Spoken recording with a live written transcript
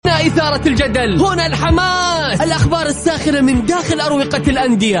إثارة الجدل، هنا الحماس، الأخبار الساخنة من داخل أروقة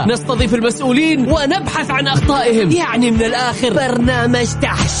الأندية، نستضيف المسؤولين ونبحث عن أخطائهم، يعني من الآخر برنامج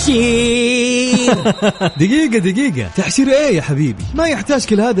تحشير. دقيقة تحشير ايه يا حبيبي؟ ما يحتاج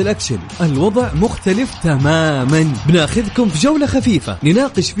كل هذا الأكشن، الوضع مختلف تماما. بناخذكم في جولة خفيفة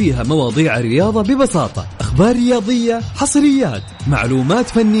نناقش فيها مواضيع الرياضة ببساطة، أخبار رياضية، حصريات، معلومات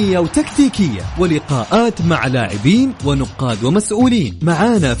فنية وتكتيكية، ولقاءات مع لاعبين ونقاد ومسؤولين.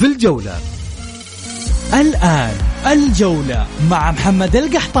 معانا في الجولة الآن الجولة مع محمد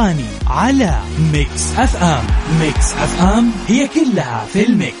القحطاني على ميكس اف ام. ميكس اف ام هي كلها في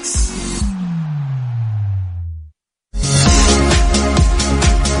الميكس.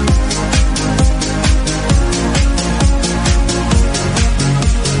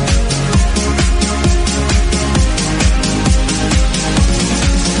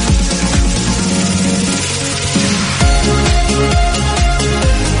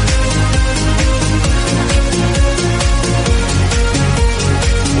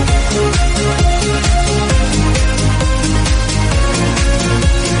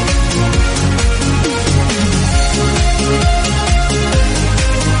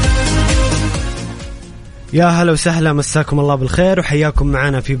 يا هلا وسهلا، مساكم الله بالخير وحياكم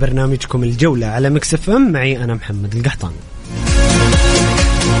معنا في برنامجكم الجولة على ميكس اف ام. معي أنا محمد القحطاني.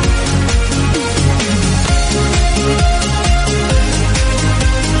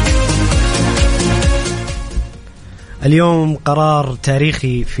 اليوم قرار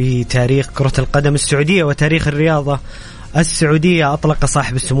تاريخي في تاريخ كرة القدم السعودية وتاريخ الرياضة السعودية. أطلق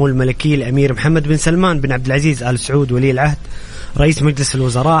صاحب السمو الملكي الأمير محمد بن سلمان بن عبد العزيز آل سعود ولي العهد رئيس مجلس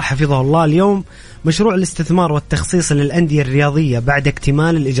الوزراء حفظه الله اليوم مشروع الاستثمار والتخصيص للأندية الرياضية بعد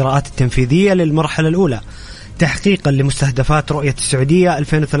اكتمال الإجراءات التنفيذية للمرحلة الأولى تحقيقا لمستهدفات رؤية السعودية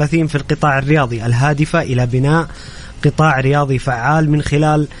 2030 في القطاع الرياضي الهادفة إلى بناء قطاع رياضي فعال من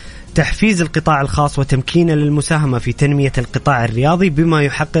خلال تحفيز القطاع الخاص وتمكينه للمساهمة في تنمية القطاع الرياضي بما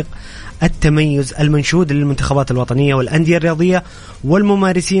يحقق التميز المنشود للمنتخبات الوطنية والأندية الرياضية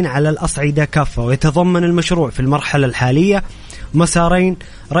والممارسين على الأصعدة كافة. ويتضمن المشروع في المرحلة الحالية مسارين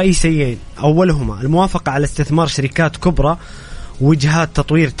رئيسيين، أولهما الموافقة على استثمار شركات كبرى وجهات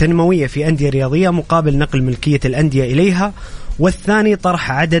تطوير تنموية في أندية رياضية مقابل نقل ملكية الأندية إليها، والثاني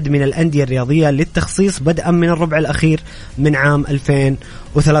طرح عدد من الأندية الرياضية للتخصيص بدءا من الربع الأخير من عام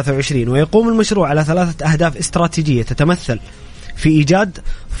 2023. ويقوم المشروع على 3 أهداف استراتيجية تتمثل في إيجاد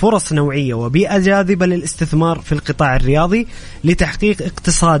فرص نوعية وبيئة جاذبة للاستثمار في القطاع الرياضي لتحقيق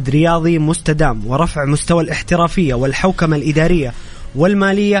اقتصاد رياضي مستدام ورفع مستوى الاحترافية والحوكمة الإدارية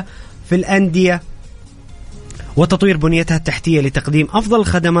والمالية في الأندية وتطوير بنيتها التحتية لتقديم أفضل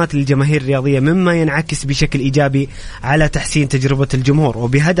الخدمات للجماهير الرياضية مما ينعكس بشكل إيجابي على تحسين تجربة الجمهور،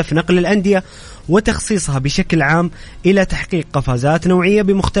 وبهدف نقل الأندية وتخصيصها بشكل عام إلى تحقيق قفزات نوعية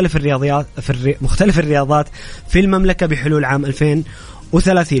بمختلف الرياضات في المملكة بحلول عام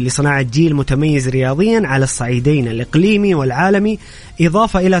 2030 لصناعة جيل متميز رياضيا على الصعيدين الإقليمي والعالمي،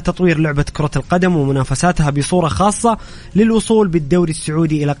 إضافة إلى تطوير لعبة كرة القدم ومنافساتها بصورة خاصة للوصول بالدوري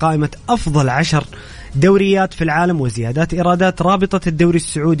السعودي إلى قائمة أفضل 10 دوريات في العالم، وزيادات إيرادات رابطة الدوري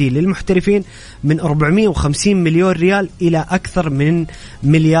السعودي للمحترفين من 450 مليون ريال إلى أكثر من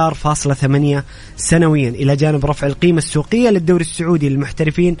 1.8 مليار سنويا، إلى جانب رفع القيمة السوقية للدوري السعودي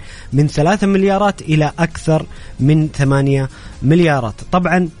للمحترفين من 3 مليارات إلى أكثر من 8 مليارات.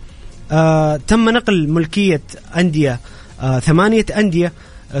 طبعا تم نقل ملكية أندية 8 أندية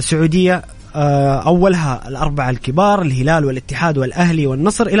سعودية، أولها الأربعة الكبار الهلال والاتحاد والأهلي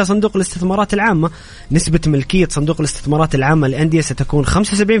والنصر إلى صندوق الاستثمارات العامة. نسبة ملكية صندوق الاستثمارات العامة للأندية ستكون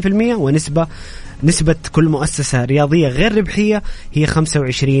 75%، ونسبة كل مؤسسة رياضية غير ربحية هي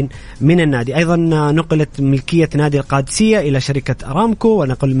 25 من النادي. أيضا نقلت ملكية نادي القادسية إلى شركة أرامكو،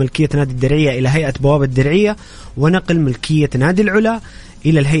 ونقل ملكية نادي الدرعية إلى هيئة بوابة الدرعية، ونقل ملكية نادي العلا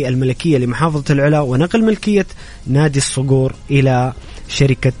إلى الهيئة الملكية لمحافظة العلا، ونقل ملكية نادي الصقور إلى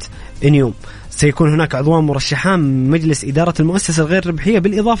شركة نيوم. سيكون هناك عضوان مرشحان من مجلس إدارة المؤسسة الغير ربحية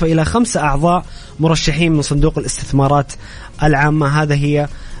بالإضافة إلى 5 أعضاء مرشحين من صندوق الاستثمارات العامة. هذا هي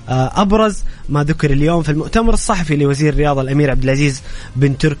أبرز ما ذكر اليوم في المؤتمر الصحفي لوزير الرياضة الأمير عبد العزيز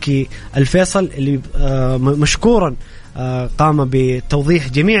بن تركي الفيصل، اللي مشكورا قام بتوضيح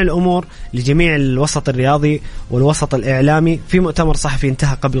جميع الأمور لجميع الوسط الرياضي والوسط الإعلامي في مؤتمر صحفي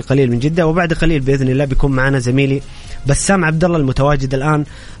انتهى قبل قليل من جدة. وبعد قليل بإذن الله بيكون معنا زميلي بسام عبد الله المتواجد الآن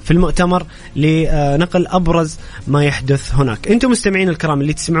في المؤتمر لنقل أبرز ما يحدث هناك. أنتم مستمعين الكرام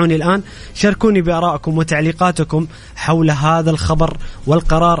اللي تسمعوني الآن، شاركوني بآرائكم وتعليقاتكم حول هذا الخبر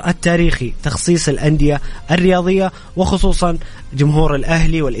والقرار التاريخي تخصيص الأندية الرياضية وخصوصا جمهور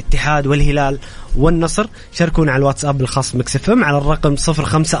الأهلي والاتحاد والهلال والنصر. شاركونا على الواتساب الخاص ميكس اف ام على الرقم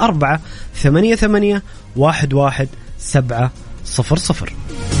 0548811700.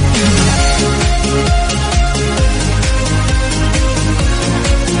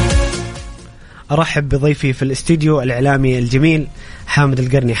 أرحب بضيفي في الاستديو الإعلامي الجميل حامد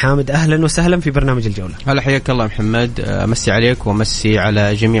القرني. حامد أهلا وسهلا في برنامج الجولة. هلا، حياك الله محمد. أمسي عليك ومسي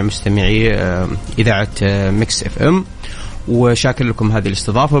على جميع مستمعي إذاعة ميكس اف ام، وشاكر لكم هذه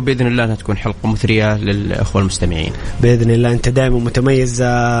الاستضافة، وبإذن الله أنها تكون حلقة مثرية للأخوة المستمعين بإذن الله. أنت دائما متميز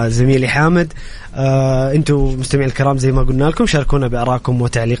زميلي حامد. أنتم مستمعين الكرام زي ما قلنا لكم، شاركونا بآرائكم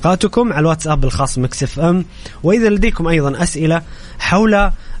وتعليقاتكم على الواتساب الخاص ميكس اف ام، وإذا لديكم أيضا أسئلة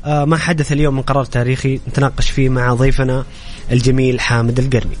حول ما حدث اليوم من قرار تاريخي نتناقش فيه مع ضيفنا الجميل حامد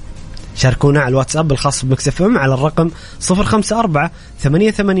القرني، شاركونا على الواتساب الخاص بميكس اف ام على الرقم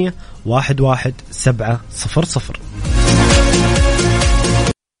 0548811700.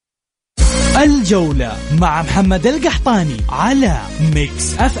 الجولة مع محمد القحطاني على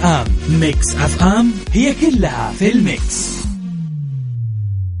ميكس اف ام. ميكس اف ام هي كلها في الميكس.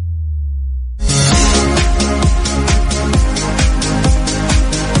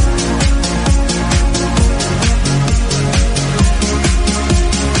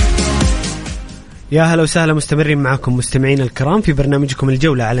 يا هلا وسهلا، مستمرين معكم مستمعين الكرام في برنامجكم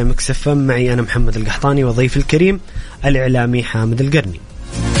الجولة على ميكس اف ام، معي أنا محمد القحطاني وضيف الكريم الإعلامي حامد القرني.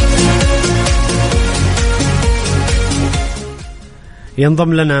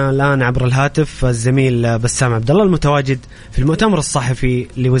 ينضم لنا الآن عبر الهاتف الزميل بسام عبد الله المتواجد في المؤتمر الصحفي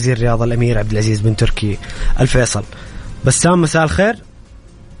لوزير الرياضة الأمير عبد العزيز بن تركي الفيصل. بسام مساء الخير.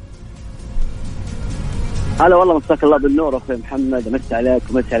 هلا والله، مساك الله بالنور أخوي محمد، مسي عليك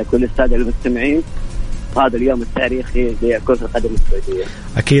ومسي على كل السادة المستمعين. هذا اليوم التاريخي لكرة القدم السعودية.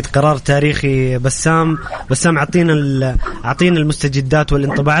 أكيد قرار تاريخي. بسام أعطينا المستجدات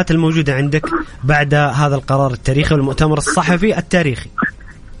والانطباعات الموجودة عندك بعد هذا القرار التاريخي والمؤتمر الصحفي التاريخي.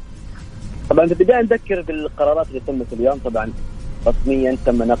 طبعا في البداية نذكر بالقرارات اللي تمت اليوم. طبعا رسميا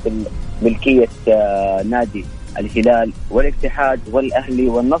تم نقل ملكية نادي الهلال والاتحاد والأهلي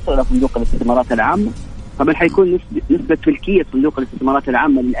والنصر إلى صندوق الاستثمارات العامة. طبعا حيكون نسبة ملكية صندوق الاستثمارات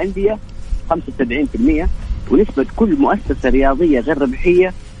العامة للأندية 75%، ونسبة كل مؤسسة رياضية غير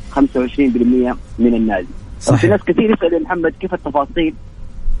ربحية 25% من النادي. في ناس كثير يسأل محمد كيف التفاصيل.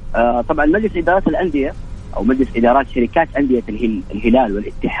 طبعا مجلس إدارات الأندية أو مجلس إدارات شركات أندية الهلال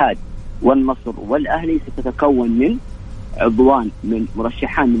والاتحاد والنصر والأهلي ستتكون من عضوان من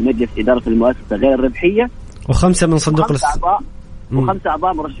مرشحان من مجلس إدارة المؤسسة غير الربحية، وخمسة من صندوق وخمسة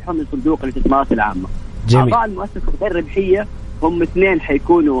أعضاء مرشحون من صندوق الاستثمارات العامة. جميل. أعضاء المؤسسة غير ربحية هم اثنين،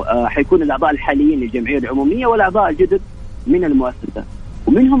 حيكون الأعضاء الحاليين للجمعية العمومية والأعضاء الجدد من المؤسسة.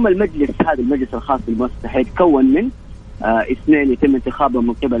 ومنهم المجلس، هذا المجلس الخاص بالمؤسسة حيتكون من اثنين يتم انتخابهم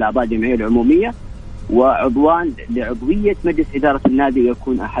من قبل أعضاء الجمعية العمومية، وعضوان لعضوية مجلس إدارة النادي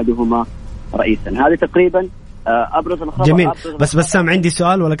يكون أحدهما رئيسا. هذا تقريبا أبرز الخبر. جميل. بس سام عندي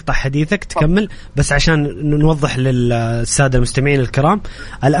سؤال ولا اقطع حديثك تكمل، بس عشان نوضح للسادة المستمعين الكرام.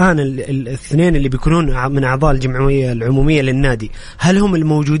 الآن الاثنين اللي بيكونون من أعضاء الجمعية العمومية للنادي، هل هم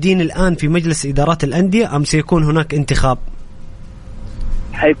الموجودين الآن في مجلس إدارات الأندية أم سيكون هناك انتخاب؟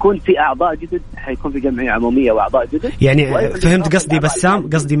 حيكون في أعضاء جدد، حيكون في جمعية عمومية وأعضاء جدد. يعني فهمت قصدي بسام؟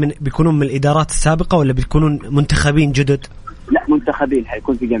 قصدي بيكونون من الإدارات السابقة ولا بيكونون منتخبين جدد؟ لا، منتخبين.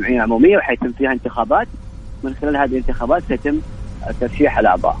 حيكون في جمعية عمومية وحيتم فيها انتخابات، من خلال هذه الانتخابات سيتم ترشيح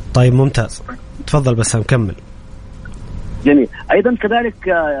الأعضاء. طيب ممتاز، تفضل بسام كمل. جميل. أيضا كذلك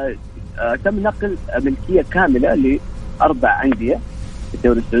تم نقل ملكية كاملة ل4 أندية في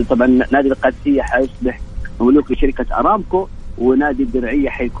الدوري السعودي. طبعا نادي القادسية حيصبح مملوك لشركة أرامكو، ونادي الدرعية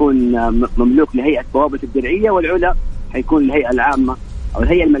حيكون مملوك لهيئة بوابة الدرعية، والعلا حيكون الهيئة العامة أو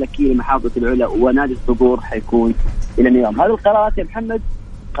الهيئة الملكية لمحافظة العلا، ونادي الصقور حيكون إلى النظام. هذه القرارات يا محمد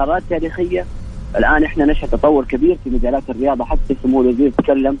قرارات تاريخية. الآن إحنا نشهد تطور كبير في مجالات الرياضة، حتى سمو الوزير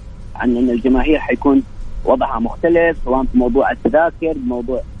تكلم عن أن الجماهير حيكون وضعها مختلف، سواء في موضوع التذاكر،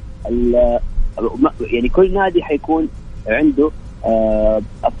 موضوع يعني كل نادي حيكون عنده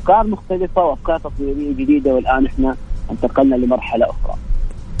أفكار مختلفة وأفكار تطويرية جديدة، والآن إحنا انتقلنا لمرحلة أخرى.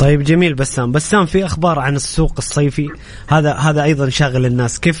 طيب جميل. بسام في أخبار عن السوق الصيفي، هذا أيضا شاغل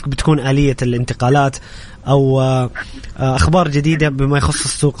الناس، كيف بتكون آلية الانتقالات أو أخبار جديدة بما يخص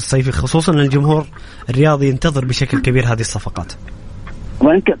السوق الصيفي، خصوصا الجمهور الرياضي ينتظر بشكل كبير هذه الصفقات.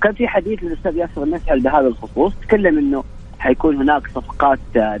 كان في حديث للأستاذ ياسر النسعل بهذا الخصوص، تكلم إنه حيكون هناك صفقات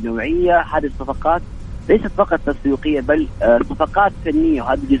نوعية. هذه الصفقات ليست فقط تسويقية بل صفقات فنية،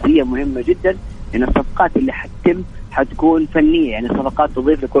 وهذه جزئية مهمة جدا، إن الصفقات اللي حتتم حتكون فنية، يعني صفقات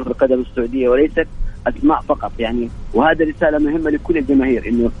تضيف لكرة القدم السعودية وليست أسماء فقط يعني. وهذا رسالة مهمة لكل الجماهير،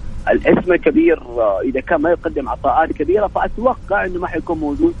 إنه الاسم الكبير إذا كان ما يقدم عطاءات كبيرة فأتوقع إنه ما حيكون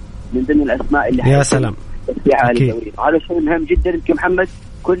موجود من ضمن الأسماء اللي يا سلام تسبيعها للدوري. هذا شيء مهم جدا. يمكن محمد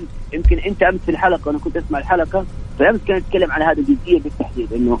يمكن أنت أمس في الحلقة وأنا كنت أسمع الحلقة، فأمس كنا نتكلم على هذه الجزئية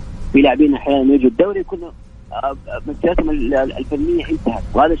بالتحديد، إنه في لاعبين أحيانا يجوا الدوري يكون مسيرتهم الفنية انتهت،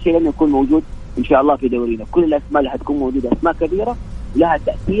 وهذا الشيء لن يكون موجود إن شاء الله في دورينا. كل الأسماء اللي حتكون موجودة أسماء كبيرة لها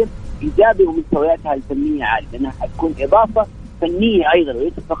تأثير إيجابي ومستوياتها الفنية عالية، لأنها حتكون إضافة فنية أيضا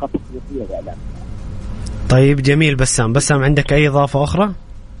وليس فقط تسويقية وإعلام. طيب جميل. بسام عندك أي إضافة أخرى؟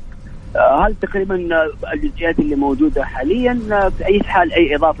 هل تقريبا الجزئيات اللي موجودة حاليا؟ في أي حال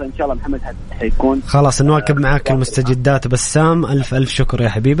أي إضافة إن شاء الله محمد حيكون. خلاص نواكب معاك المستجدات. بسام ألف شكر يا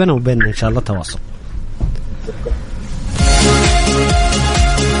حبيبنا، وبيننا إن شاء الله تواصل.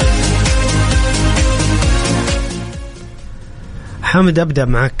 حامد، أبدأ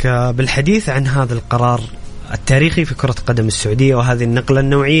معك بالحديث عن هذا القرار التاريخي في كرة القدم السعودية وهذه النقلة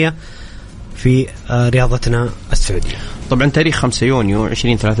النوعية في رياضتنا السعودية. طبعا تاريخ 5 يونيو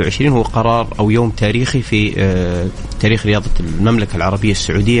 2023 هو قرار أو يوم تاريخي في تاريخ رياضة المملكة العربية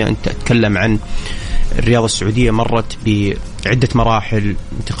السعودية. أنت تتكلم عن الرياضة السعودية مرت بعدة مراحل،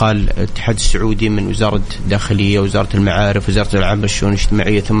 انتقال الاتحاد السعودي من وزارة الداخلية، وزارة المعارف، وزارة العامة الشؤون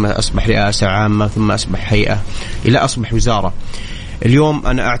الاجتماعية، ثم أصبح رئاسة عامة، ثم أصبح هيئة، إلى أصبح وزارة. اليوم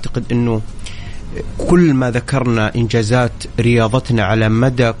أنا أعتقد أنه كل ما ذكرنا إنجازات رياضتنا على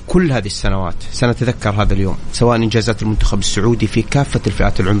مدى كل هذه السنوات سنتذكر هذا اليوم، سواء إنجازات المنتخب السعودي في كافة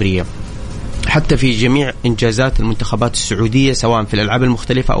الفئات العمرية، حتى في جميع إنجازات المنتخبات السعودية سواء في الألعاب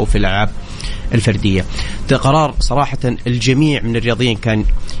المختلفة أو في الألعاب الفردية. ده قرار صراحة الجميع من الرياضيين كان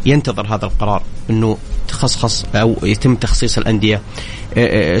ينتظر هذا القرار، أنه تخصص أو يتم تخصيص الأندية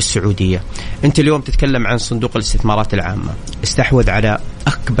السعودية. أنت اليوم تتكلم عن صندوق الاستثمارات العامة، استحوذ على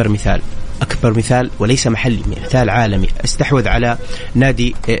أكبر مثال وليس محلي، مثال عالمي، استحوذ على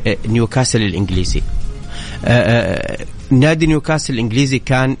نادي نيوكاسل الإنجليزي. نادي نيوكاسل الإنجليزي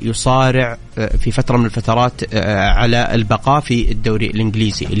كان يصارع في فترة من الفترات على البقاء في الدوري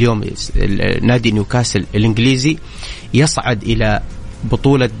الإنجليزي. اليوم نادي نيوكاسل الإنجليزي يصعد إلى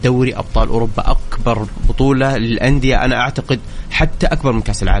بطولة دوري أبطال أوروبا، أكبر بطولة للأندية، أنا أعتقد حتى أكبر من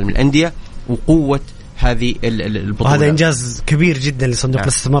كأس العالم للأندية، وقوة هذه البطولة. وهذا إنجاز كبير جدا لصندوق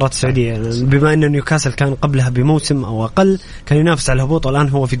الاستثمارات السعودية، بما أن نيوكاسل كان قبلها بموسم أو أقل كان ينافس على الهبوط، والآن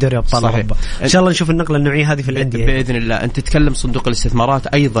هو في دوري أبطال أوروبا. إن شاء الله نشوف النقلة النوعية هذه في الأندية بإذن الله. أنت تتكلم صندوق الاستثمارات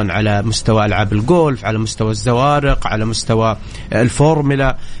أيضا على مستوى ألعاب الجولف، على مستوى الزوارق، على مستوى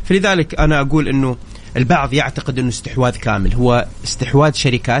الفورمولا. فلذلك أنا أقول أنه البعض يعتقد أنه استحواذ كامل، هو استحواذ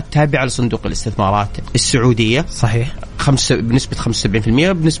شركات تابعة لصندوق الاستثمارات السعودية. صحيح. بنسبة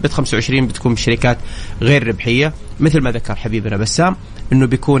 75%، بنسبة 25 بتكون شركات غير ربحية، مثل ما ذكر حبيبنا بسام أنه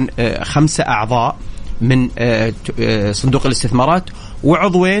بيكون 5 أعضاء من صندوق الاستثمارات،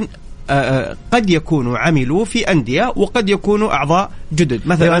 وعضوين قد يكونوا عملوا في أندية وقد يكونوا أعضاء جدد.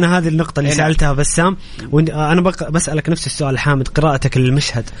 مثلا أنا هذه النقطة اللي سألتها بسام، وأنا بسألك نفس السؤال حامد، قراءتك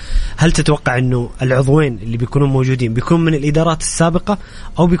للمشهد، هل تتوقع أنه العضوين اللي بيكونوا موجودين بيكون من الإدارات السابقة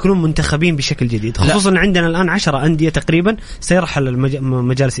أو بيكونوا منتخبين بشكل جديد، خصوصا عندنا الآن 10 أندية تقريبا سيرحل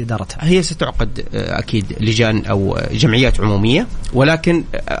مجالس إدارتها؟ هي ستعقد أكيد لجان أو جمعيات عمومية، ولكن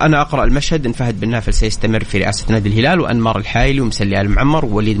أنا أقرأ المشهد أن فهد بن نافل سيستمر في رئاسة نادي الهلال، وأنمار الحايلي ومسلي آل معمر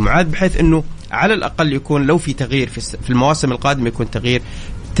ووليد معاذ، بحيث أنه على الأقل يكون لو في تغيير في المواسم القادمة يكون تغيير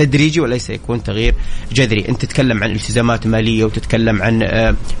تدريجي وليس يكون تغيير جذري. أنت تتكلم عن التزامات مالية، وتتكلم عن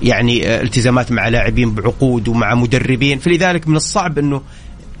يعني التزامات مع لاعبين بعقود ومع مدربين، فلذلك من الصعب أنه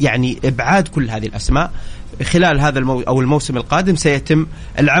يعني إبعاد كل هذه الأسماء. خلال هذا أو الموسم القادم سيتم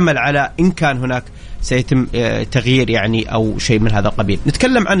العمل على إن كان هناك سيتم تغيير يعني أو شيء من هذا القبيل.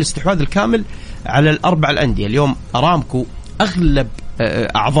 نتكلم عن الاستحواذ الكامل على ال4 الأندية. اليوم أرامكو أغلب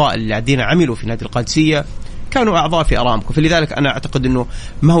أعضاء الذين عملوا في نادي القادسية كانوا أعضاء في أرامكو، فلذلك أنا أعتقد أنه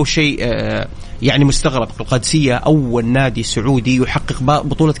ما هو شيء يعني مستغرب. القادسية أول نادي سعودي يحقق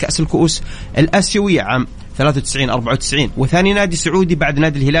بطولة كأس الكؤوس الآسيوية عام 93-94، وثاني نادي سعودي بعد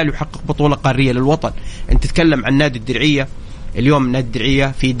نادي الهلال يحقق بطولة قارية للوطن. أنت تتكلم عن نادي الدرعية، اليوم نادي الدرعية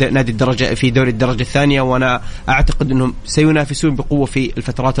في نادي الدرجة في دوري الدرجة الثانية، وأنا أعتقد أنهم سينافسون بقوة في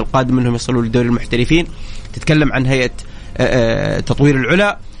الفترات القادمة أنهم يصلوا لدوري المحترفين. تتكلم عن هيئة تطوير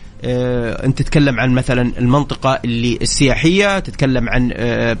العلا، أنت تتكلم عن مثلا المنطقة اللي السياحية، تتكلم عن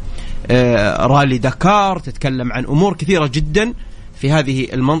رالي داكار، تتكلم عن أمور كثيرة جدا في هذه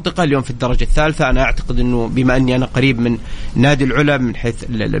المنطقة اليوم في الدرجة الثالثة. أنا أعتقد أنه بما أني أنا قريب من نادي العلا من حيث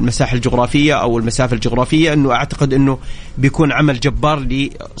المساحة الجغرافية أو المسافة الجغرافية، أنه أعتقد أنه بيكون عمل جبار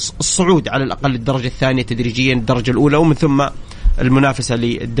للصعود على الأقل الدرجة الثانية تدريجيا الدرجة الأولى، ومن ثم المنافسة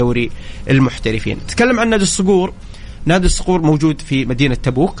للدوري المحترفين. تكلم عن نادي الصقور. نادي الصقور موجود في مدينة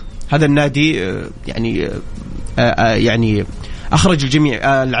تبوك. هذا النادي يعني أخرج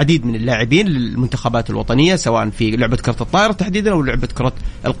العديد من اللاعبين للمنتخبات الوطنية، سواء في لعبة كرة الطائرة تحديدا أو لعبة كرة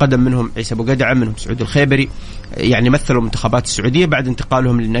القدم، منهم عيسى بوقدعة، منهم سعود الخيبري، يعني مثلوا المنتخبات السعودية بعد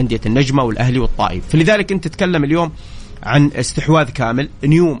انتقالهم لأندية النجمة والأهلي والطائف. فلذلك أنت تتكلم اليوم عن استحواذ كامل.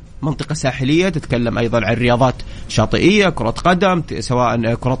 نيوم منطقة ساحلية، تتكلم أيضا عن رياضات شاطئية، كرة قدم،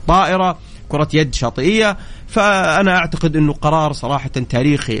 سواء كرة طائرة، كرة يد شاطئية. فأنا أعتقد أنه قرار صراحة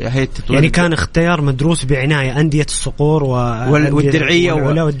تاريخي. يعني كان اختيار مدروس بعناية أندية الصقور والدرعية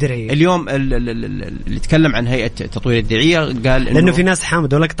والدرعية. اليوم اللي تكلم عن هيئة تطوير الدرعية قال لأنه في ناس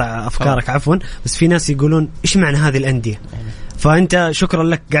حامد ولا أقطع أفكارك عفوا، بس في ناس يقولون إيش معنى هذه الأندية؟ فأنت شكرا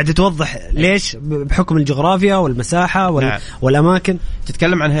لك قاعد توضح ليش بحكم الجغرافيا والمساحة والأماكن.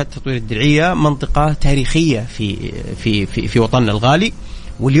 تتكلم عن هيئة تطوير الدرعية، منطقة تاريخية في وطننا الغالي.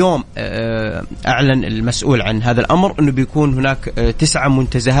 واليوم أعلن المسؤول عن هذا الأمر أنه بيكون هناك 9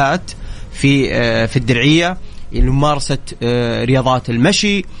 منتزهات في الدرعية لممارسة رياضات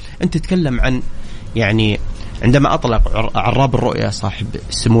المشي. أنت تتكلم عن يعني عندما أطلق عراب الرؤية صاحب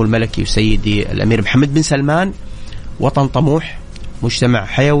السمو الملكي وسيدي الأمير محمد بن سلمان وطن طموح، مجتمع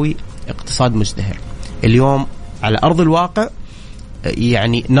حيوي، اقتصاد مزدهر. اليوم على أرض الواقع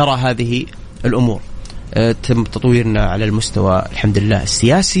يعني نرى هذه الأمور. تم تطويرنا على المستوى الحمد لله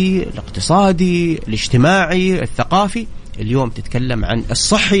السياسي، الاقتصادي، الاجتماعي، الثقافي. اليوم تتكلم عن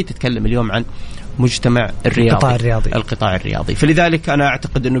الصحي، تتكلم اليوم عن مجتمع القطاع الرياضي. فلذلك أنا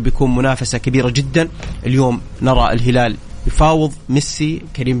أعتقد أنه بيكون منافسة كبيرة جدا. اليوم نرى الهلال يفاوض ميسي،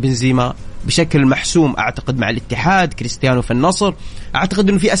 كريم بنزيما بشكل محسوم أعتقد مع الاتحاد، كريستيانو في النصر. أعتقد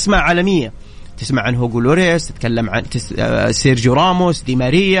أنه في أسماء عالمية تسمع عن هوغو لوريس، تتكلم عن سيرجيو راموس، دي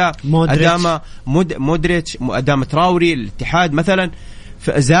ماريا، أداما مودريتش، أداما تراوري الاتحاد مثلا،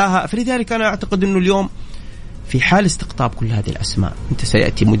 زاها. فلذلك أنا أعتقد أنه اليوم في حال استقطاب كل هذه الأسماء، أنت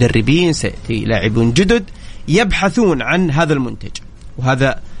سيأتي مدربين، سيأتي لاعبون جدد يبحثون عن هذا المنتج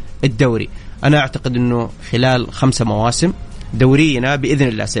وهذا الدوري. أنا أعتقد أنه خلال 5 مواسم دورينا بإذن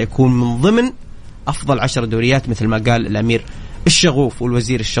الله سيكون من ضمن أفضل 10 دوريات مثل ما قال الأمير الشغوف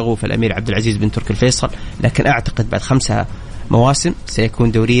والوزير الشغوف الأمير عبد العزيز بن تركي الفيصل. لكن أعتقد بعد 5 مواسم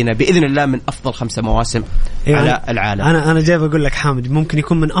سيكون دورينا بإذن الله من أفضل 5 مواسم على العالم. أنا جاي بقول لك حامد ممكن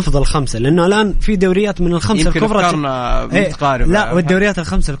يكون من أفضل 5، لأنه الآن في دوريات من ال5 الكبرى لا، والدوريات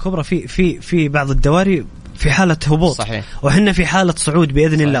ال5 الكبرى في بعض الدوري في حالة هبوط. صحيح. وحنا في حالة صعود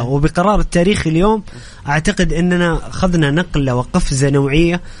بإذن صحيح. الله. وبقرار التاريخ اليوم أعتقد أننا خذنا نقلة وقفزة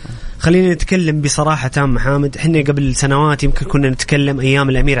نوعية. خلينا نتكلم بصراحة تامة حامد، حنا قبل سنوات يمكن كنا نتكلم أيام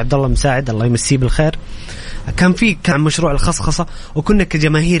الأمير عبد الله مساعد الله يمسيه بالخير، كان مشروع الخصخصة، وكنا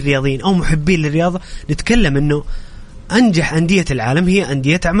كجماهير رياضيين أو محبين للرياضة نتكلم أنه أنجح أندية العالم هي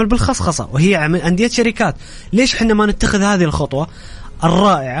أندية تعمل بالخصخصة وهي أندية شركات. ليش حنا ما نتخذ هذه الخطوة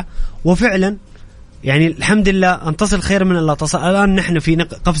الرائعة؟ وفعلا يعني الحمد لله أن تصل خير من الله تصل. الآن نحن في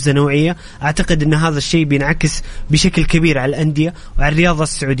قفزة نوعية. أعتقد أن هذا الشيء بينعكس بشكل كبير على الأندية وعلى الرياضة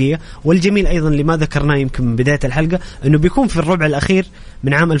السعودية. والجميل أيضا لما ذكرناه يمكن من بداية الحلقة أنه بيكون في الربع الأخير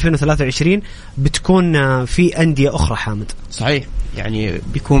من عام 2023 بتكون في أندية أخرى حامد. صحيح، يعني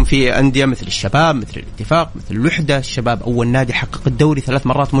بيكون في أندية مثل الشباب، مثل الاتفاق، مثل الوحدة. الشباب أول نادي حقق الدوري 3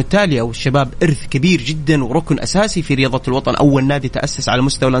 مرات متتالية، والشباب إرث كبير جدا وركن أساسي في رياضة الوطن. أول نادي تأسس على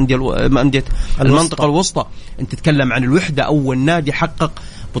مستوى الأندية المنطقة الوسطى. أنت تتكلم عن الوحدة، أول نادي حقق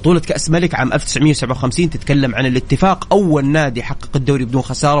بطولة كأس ملك عام 1957. تتكلم عن الاتفاق، أول نادي حقق الدوري بدون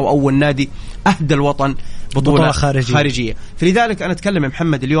خسارة، وأول نادي أهدى الوطن بطولة خارجية. فلذلك أنا أتكلم يا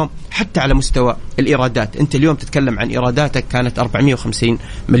محمد اليوم حتى على مستوى الإيرادات. أنت اليوم تتكلم عن إيراداتك كانت 450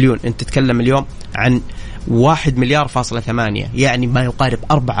 مليون، أنت تتكلم اليوم عن 1 مليار فاصلة 8، يعني ما يقارب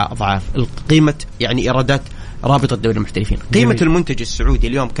 4 أضعاف القيمة، يعني إيرادات رابطة دوري المحترفين. قيمة المنتج السعودي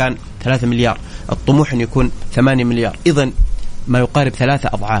اليوم كان 3 مليار، الطموح أن يكون 8 مليار، إذن ما يقارب 3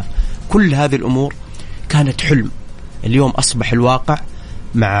 أضعاف. كل هذه الأمور كانت حلم، اليوم أصبح الواقع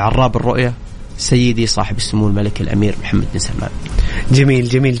مع عراب الرؤية سيدي صاحب السمو الملكي الأمير محمد بن سلمان. جميل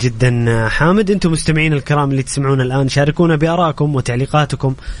جميل جدا حامد. أنتم مستمعين الكرام اللي تسمعون الآن شاركونا بآرائكم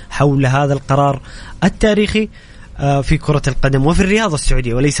وتعليقاتكم حول هذا القرار التاريخي في كرة القدم وفي الرياضة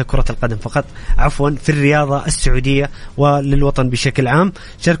السعودية، وليس كرة القدم فقط، عفوا في الرياضة السعودية وللوطن بشكل عام.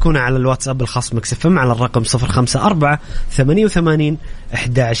 شاركونا على الواتساب الخاص مكس اف ام على الرقم 054 88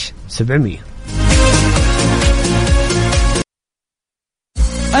 11 700.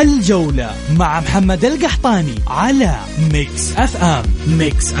 الجولة مع محمد القحطاني على ميكس اف ام.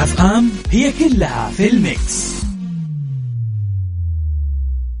 ميكس اف ام هي كلها في الميكس.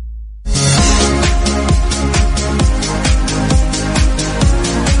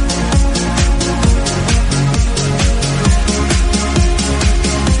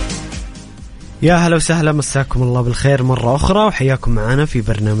 يا هلا وسهلا، مساكم الله بالخير مرة أخرى وحياكم معنا في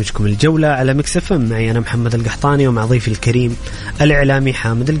برنامجكم الجولة على ميكس اف ام. معي أنا محمد القحطاني ومع ضيفي الكريم الإعلامي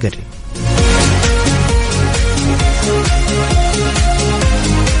حامد القري.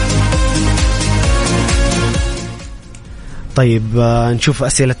 طيب نشوف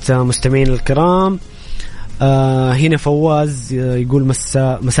أسئلة مستمعين الكرام. هنا فواز يقول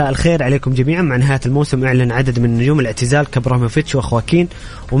مساء الخير عليكم جميعا. مع نهاية الموسم اعلن عدد من نجوم الاعتزال كابراهيموفيتش واخواكين،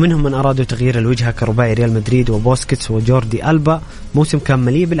 ومنهم من ارادوا تغيير الوجهة كرباعي ريال مدريد وبوسكيتس وجوردي ألبا. موسم كان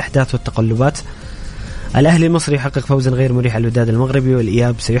مليء بالاحداث والتقلبات. الاهلي المصري يحقق فوزا غير مريح على الوداد المغربي،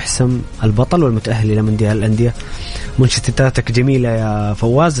 والاياب سيحسم البطل والمتاهل الى مونديال الانديه. منشطاتك جميله يا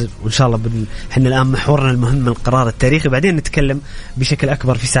فواز، وان شاء الله احنا الان محورنا المهم القرار التاريخي، بعدين نتكلم بشكل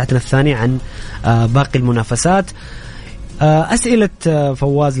اكبر في ساعتنا الثانيه عن باقي المنافسات. أسئلة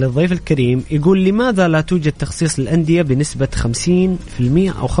فواز للضيف الكريم يقول: لماذا لا توجد تخصيص للأندية بنسبة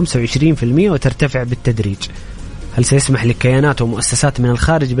 50% أو 25% وترتفع بالتدريج؟ هل سيسمح لكيانات ومؤسسات من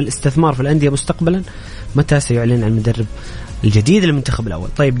الخارج بالاستثمار في الأندية مستقبلا؟ متى سيعلن عن المدرب الجديد للمنتخب الأول؟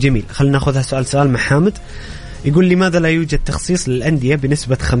 طيب جميل، خلينا نأخذها سؤال مع حامد. يقول: لماذا لا يوجد تخصيص للأندية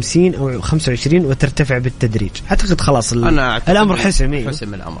بنسبة 50 أو 25 وترتفع بالتدريج؟ أعتقد خلاص الأمر حسم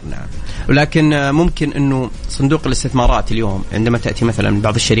الأمر. نعم، ولكن ممكن أنه صندوق الاستثمارات اليوم عندما تأتي مثلا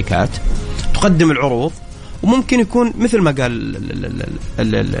بعض الشركات تقدم العروض، وممكن يكون مثل ما قال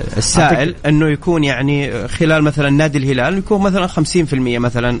السائل أنه يكون يعني خلال مثلا نادي الهلال يكون مثلا 50%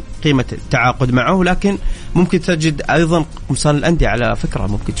 مثلا قيمة التعاقد معه، لكن ممكن تجد أيضا قمصان الأندية. على فكرة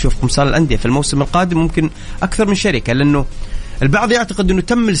ممكن تشوف قمصان الأندية في الموسم القادم ممكن أكثر من شركة، لأنه البعض يعتقد أنه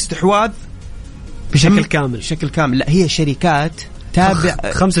تم الاستحواذ بشكل كامل. لا، هي شركات تابع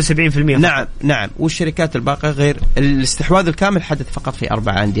 75%. نعم، والشركات الباقية غير. الاستحواذ الكامل حدث فقط في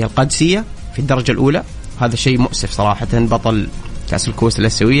 4 أندية: القادسية في الدرجة الأولى، هذا شيء مؤسف صراحة، بطل كأس الكؤوس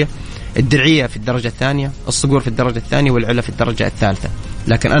الآسيوية. الدرعية في الدرجة الثانية، الصقور في الدرجة الثانية، والعلا في الدرجة الثالثة.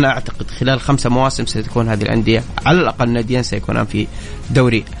 لكن أنا أعتقد خلال 5 مواسم ستكون هذه الأندية على الأقل ناديين سيكونان في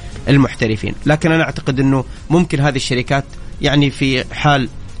دوري المحترفين. لكن أنا أعتقد أنه ممكن هذه الشركات يعني في حال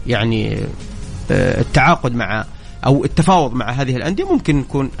يعني التعاقد مع أو التفاوض مع هذه الأندية ممكن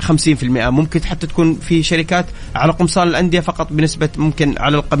يكون 50%، ممكن حتى تكون في شركات على قمصان الأندية فقط بنسبة ممكن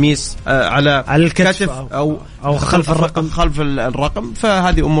على القميس، على الكتف أو خلف الرقم.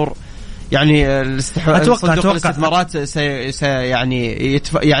 فهذه أمور يعني أتوقع الاستثمارات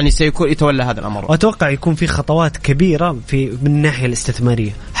يعني سيكون يتولى هذا الأمر. وأتوقع يكون في خطوات كبيرة من الناحية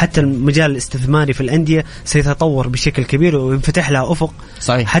الاستثمارية، حتى المجال الاستثماري في الأندية سيتطور بشكل كبير وينفتح لها أفق.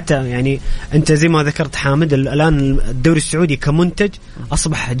 صحيح. حتى يعني أنت زي ما ذكرت حامد، الآن الدوري السعودي كمنتج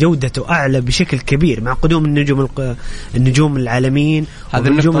أصبح جودته أعلى بشكل كبير مع قدوم النجوم العالميين. هذا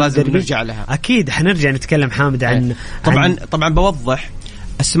النقطة لازم نرجع لها. أكيد حنرجع نتكلم حامد عن طبعا بوضح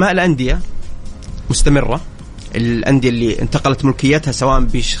أسماء الأندية مستمرة، الأندية اللي انتقلت ملكيتها سواء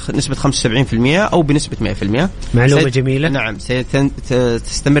بنسبة 75% أو بنسبة 100%. معلومة جميلة. نعم،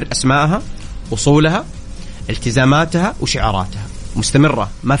 ستستمر أسماءها، أصولها، التزاماتها وشعاراتها مستمرة،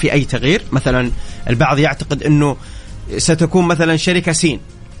 ما في أي تغيير. مثلا البعض يعتقد أنه ستكون مثلا شركة سين،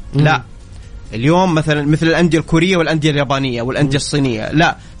 لا، اليوم مثل الأندية الكورية والأندية اليابانية والأندية الصينية،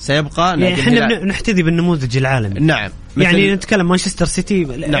 لا، سيبقى يعني احنا نحتذي بالنموذج العالمي. نعم، يعني نتكلم مانشستر سيتي.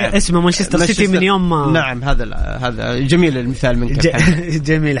 نعم. اسمه مانشستر سيتي من يوم ما. نعم، هذا جميل المثال منك.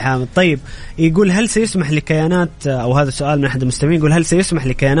 جميل حامد. طيب يقول: هل سيسمح لكيانات، أو هذا سؤال من أحد المستمعين، يقول: هل سيسمح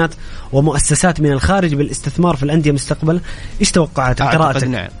لكيانات ومؤسسات من الخارج بالاستثمار في الأندية مستقبلا؟ إيش توقعاتك،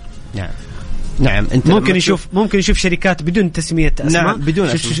 قراءتك؟ نعم، انت ممكن نشوف شركات بدون تسمية أسماء. نعم، بدون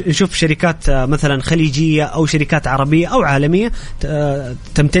نشوف شركات مثلا خليجية أو شركات عربية أو عالمية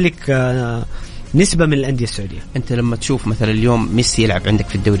تمتلك نسبة من الأندية السعودية. أنت لما تشوف مثلا اليوم ميسي يلعب عندك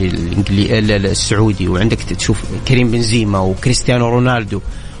في الدوري السعودي، وعندك تشوف كريم بنزيما وكريستيانو رونالدو،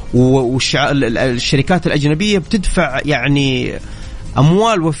 والشركات الأجنبية بتدفع يعني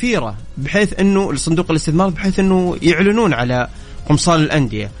أموال وفيرة بحيث أنه صندوق الاستثمار بحيث أنه يعلنون على قمصان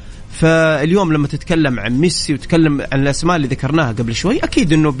الأندية. فاليوم لما تتكلم عن ميسي وتتكلم عن الأسماء اللي ذكرناها قبل شوي،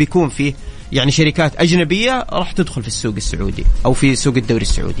 أكيد أنه بيكون فيه يعني شركات أجنبية راح تدخل في السوق السعودي أو في سوق الدوري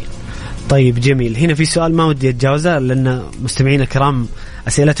السعودي. طيب جميل. هنا في سؤال ما ودي أتجاوزه لأن مستمعين الكرام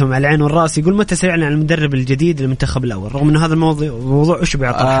أسئلتهم على العين والرأس. يقول: متى سيعلن عن المدرب الجديد للمنتخب الأول؟ رغم أنه هذا الموضوع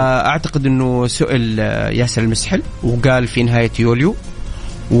أشبع طرحه. أعتقد أنه سئل ياسر المسحل وقال في نهاية يوليو،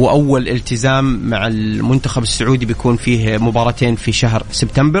 وأول التزام مع المنتخب السعودي بيكون فيه مباراتين في شهر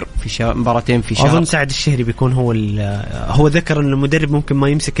سبتمبر، مباراتين في شهر. أظن سعد الشهري بيكون هو ذكر أن المدرب ممكن ما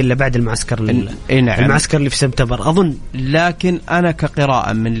يمسك إلا بعد المعسكر نعم. المعسكر اللي في سبتمبر أظن. لكن أنا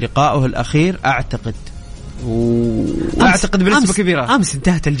كقراءة من لقائه الأخير أعتقد بنسبة كبيرة أمس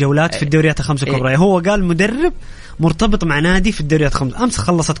انتهت الجولات في الدوريات الخمسة الكبرى. هو قال مدرب مرتبط مع نادي في الدوريات الخمسة. أمس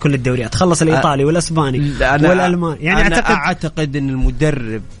خلصت كل الدوريات، خلص الإيطالي والأسباني والألماني. يعني أنا أعتقد أن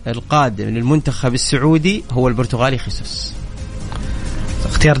المدرب القادم للمنتخب السعودي هو البرتغالي خيسوس.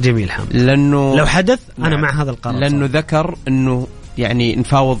 اختيار جميل حمد، لأنه لو حدث أنا مع هذا القرار. لأنه ذكر أنه يعني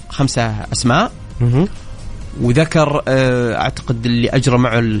نفاوض 5 أسماء. وذكر أعتقد اللي أجرى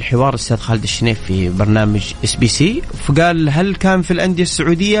معه الحوار الأستاذ خالد الشنيف في برنامج SBC، فقال هل كان في الأندية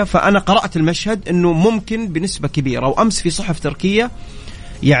السعودية؟ فأنا قرأت المشهد أنه ممكن بنسبة كبيرة، وأمس في صحف تركية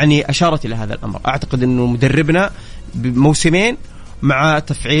يعني أشارت إلى هذا الأمر. أعتقد أنه مدربنا بموسمين مع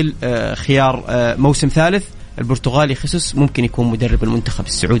تفعيل خيار موسم ثالث، البرتغالي خيسوس ممكن يكون مدرب المنتخب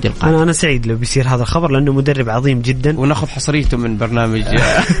السعودي القادم. أنا سعيد لو بيصير هذا الخبر، لأنه مدرب عظيم جدا، وناخذ حصريته من برنامج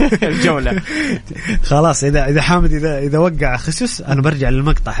الجولة. خلاص إذا حامد إذا وقع خيسوس أنا برجع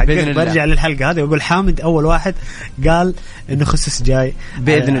للمقطع حقه، برجع للحلقة هذه وأقول حامد أول واحد قال إنه خيسوس جاي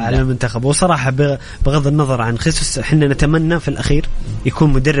بإذن الله على المنتخب. وصراحة بغض النظر عن خيسوس إحنا نتمنى في الأخير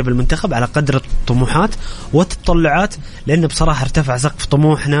يكون مدرب المنتخب على قدر الطموحات والتطلعات، لأنه بصراحة ارتفع سقف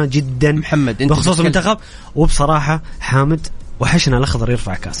طموحنا جدا محمد بخصوص المنتخب. وبصراحة حامد وحشنا الأخضر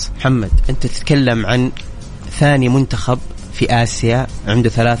يرفع كاس. محمد أنت تتكلم عن ثاني منتخب في آسيا عنده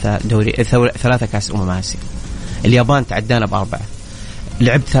 3 كاس آسيا. اليابان تعدانا ب4،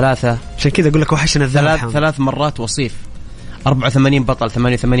 لعب 3. عشان كذا أقول لك وحشنا الذهب. 3 مرات وصيف، 84 بطل،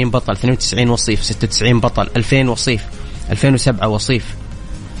 88 بطل، 92 وصيف، 96 بطل، 2000 وصيف، 2007 وصيف.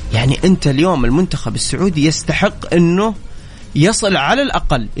 يعني أنت اليوم المنتخب السعودي يستحق أنه يصل على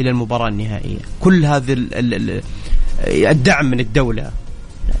الأقل إلى المباراة النهائية. كل هذا الدعم من الدولة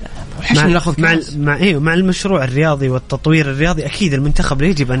مع المشروع الرياضي والتطوير الرياضي، أكيد المنتخب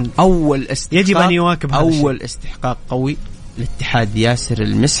يجب أن يواكب. أول استحقاق قوي لاتحاد ياسر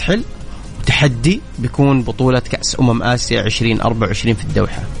المسحل، وتحدي بيكون بطولة كأس آسيا 2024 في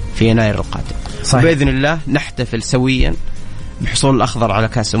الدوحة في يناير القادم. بإذن الله نحتفل سويا بحصول الأخضر على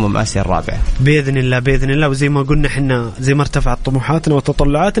كأس آسيا الرابعة بإذن الله. وزي ما قلنا حنا زي ما ارتفعت طموحاتنا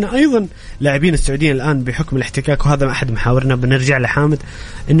وتطلعاتنا، أيضا لاعبين السعوديين الآن بحكم الاحتكاك، وهذا أحد محاورنا بنرجع لحامد،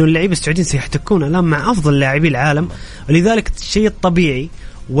 إنه اللاعبين السعوديين سيحتكون الآن مع أفضل لاعبي العالم، ولذلك الشيء الطبيعي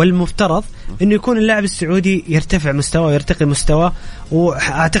والمفترض انه يكون اللاعب السعودي يرتفع مستوى ويرتقي مستوى.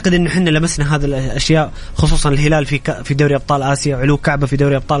 واعتقد انه احنا لمسنا هذه الاشياء، خصوصا الهلال في دوري ابطال اسيا، علو كعبه في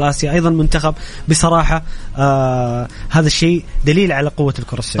دوري ابطال اسيا، ايضا منتخب بصراحه هذا الشيء دليل على قوه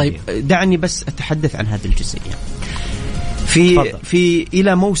الكره السعوديه. طيب دعني بس اتحدث عن هذه الجزئيه. في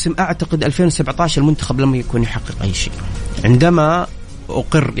الى موسم اعتقد 2017 المنتخب لم يكن يحقق اي شيء، عندما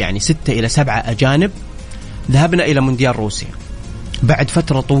اقر يعني 6 إلى 7 اجانب. ذهبنا الى مونديال روسيا بعد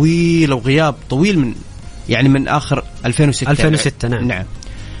فترة طويلة وغياب طويل من آخر 2006. نعم.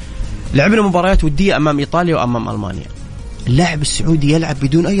 لعبنا مباريات ودية أمام إيطاليا وأمام ألمانيا. اللاعب السعودي يلعب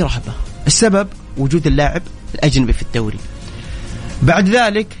بدون أي رهبة، السبب وجود اللاعب الأجنبي في الدوري. بعد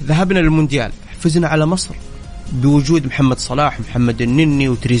ذلك ذهبنا للمونديال، فزنا على مصر بوجود محمد صلاح، محمد النني،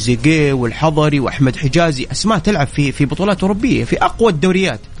 وتريزيجيه والحضري وأحمد حجازي، أسماء تلعب في بطولات أوروبية في أقوى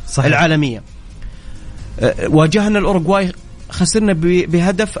الدوريات العالمية. واجهنا الأوروغواي، خسرنا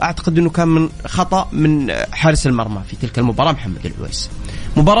بهدف أعتقد أنه كان من خطأ من حارس المرمى في تلك المباراة محمد العويس.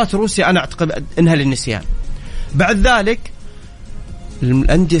 مباراة روسيا أنا أعتقد أنها للنسيان. بعد ذلك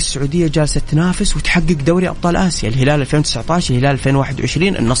الأندية السعودية جالسة تنافس وتحقق دوري أبطال آسيا، الهلال 2019، الهلال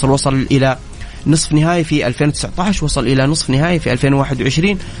 2021، النصر وصل إلى نصف نهائي في 2019، وصل إلى نصف نهائي في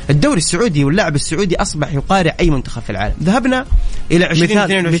 2021. الدوري السعودي واللاعب السعودي أصبح يقارع أي منتخب في العالم. ذهبنا إلى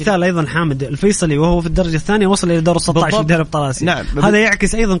 2022. مثال أيضا حامد الفيصلي وهو في الدرجة الثانية وصل إلى دور 16 في دوري أبطال آسيا. نعم. هذا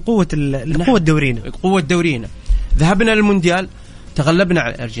يعكس أيضا قوة دورينا. ذهبنا للمونديال، تغلبنا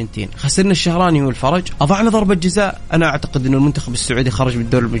على الأرجنتين، خسرنا الشهراني والفرج، أضعنا ضربة جزاء. أنا أعتقد أن المنتخب السعودي خرج من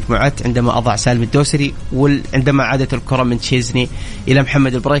دور المجموعات عندما أضع سالم الدوسري، وعندما عادت الكرة من تشيزني إلى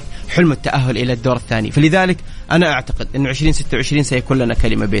محمد البريك، حلم التأهل إلى الدور الثاني. فلذلك أنا أعتقد أن 2026 سيكون لنا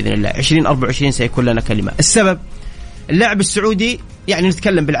كلمة بإذن الله، 2024 سيكون لنا كلمة. السبب اللاعب السعودي يعني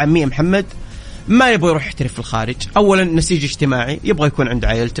نتكلم بالعامية محمد، ما يبغى يروح يحترف في الخارج. أولا نسيج اجتماعي، يبغى يكون عند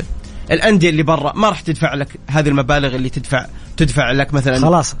عائلته. الأندية اللي برا ما راح تدفع لك هذه المبالغ اللي تدفع لك مثلا.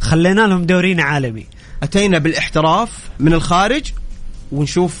 خلاص خلينا لهم دورينا عالمي. أتينا بالاحتراف من الخارج،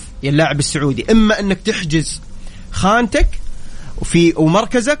 ونشوف اللاعب السعودي إما أنك تحجز خانتك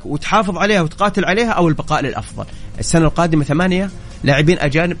ومركزك وتحافظ عليها وتقاتل عليها، أو البقاء للأفضل. السنة القادمة 8 لاعبين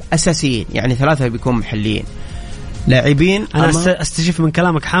أجانب أساسيين، يعني 3 بيكون محليين لاعبين. أنا أستشف من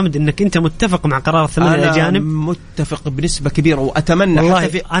كلامك حامد أنك أنت متفق مع قرار 8 الأجانب. متفق بنسبة كبيرة، وأتمنى والله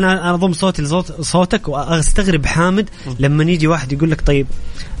حتى أنا أضم صوتي لصوتك، وأستغرب حامد لما يجي واحد يقول لك طيب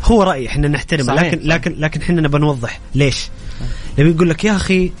هو رأي إحنا نحترمه، لكن إحنا نبى نوضح ليش. لما يقول لك يا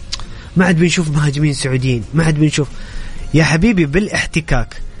أخي ما عاد بنشوف مهاجمين سعوديين، ما عاد بنشوف. يا حبيبي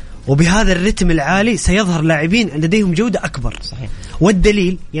بالاحتكاك وبهذا الرتم العالي سيظهر لاعبين لاديهم جودة أكبر. صحيح.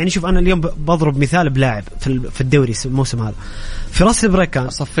 والدليل يعني شوف أنا اليوم بضرب مثال بلاعب في الدوري الموسم هذا فراس البريكان.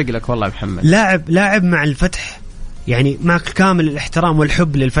 أصفق لك والله محمد، لاعب مع الفتح، يعني مع كامل الاحترام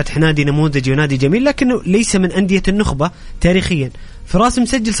والحب للفتح، نادي نموذجي ونادي جميل، لكنه ليس من أندية النخبة تاريخيا. فراس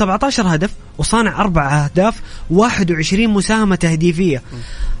مسجل 17 هدف وصانع 4 أهداف 21 مساهمة تهديفية.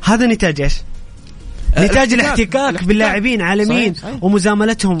 هذا نتاج إيش؟ نتاج الاحتكاك باللاعبين عالميين. صحيح.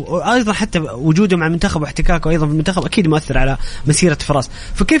 ومزاملتهم، وأيضا حتى وجودهم مع المنتخب واحتكاكه أيضا في المنتخب أكيد مؤثر على مسيرة فراس.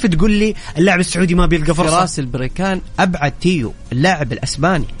 فكيف تقول لي اللاعب السعودي ما بيلقى فرصة؟ فراس البريكان أبعد تيو، اللاعب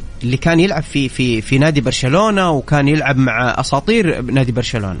الأسباني اللي كان يلعب في نادي برشلونة، وكان يلعب مع أساطير نادي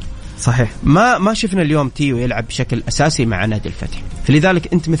برشلونة. صحيح. ما شفنا اليوم تيو يلعب بشكل أساسي مع نادي الفتح.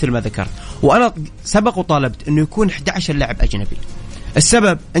 فلذلك أنت مثل ما ذكرت، وأنا سبق وطالبت أنه يكون 11 لاعب أجنبي.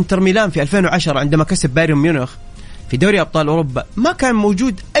 السبب انتر ميلان في 2010 عندما كسب بايرن ميونخ في دوري أبطال أوروبا ما كان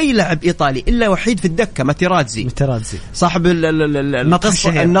موجود أي لاعب إيطالي إلا وحيد في الدكة، ماتيراتزي صاحب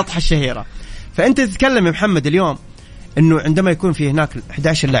النطحة الشهيرة. فأنت تتكلم يا محمد اليوم أنه عندما يكون في هناك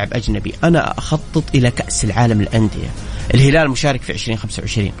 11 لاعب أجنبي. أنا أخطط إلى كأس العالم للأندية، الهلال مشارك في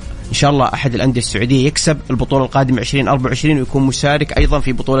 2025 إن شاء الله. أحد الأندية السعودية يكسب البطولة القادمة 2024 ويكون مشارك أيضا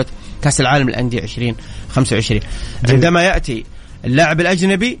في بطولة كأس العالم للأندية 2025. عندما يأتي اللاعب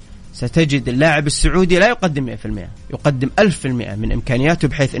الأجنبي ستجد اللاعب السعودي لا يقدم 100%، يقدم 1000% من إمكانياته،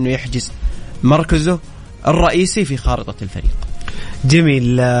 بحيث أنه يحجز مركزه الرئيسي في خارطة الفريق.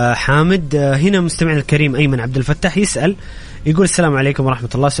 جميل حامد. هنا مستمعنا الكريم أيمن عبد الفتاح يسأل، يقول السلام عليكم ورحمة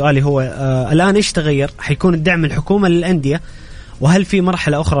الله. سؤالي هو الآن إيش تغير؟ حيكون الدعم الحكومة للأندية، وهل في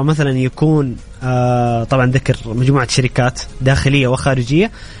مرحلة أخرى مثلا يكون طبعا ذكر مجموعة شركات داخلية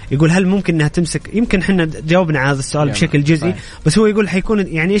وخارجية. يقول هل ممكن أنها تمسك؟ يمكن حنا جاوبنا على هذا السؤال بشكل جزئي، بس هو يقول حيكون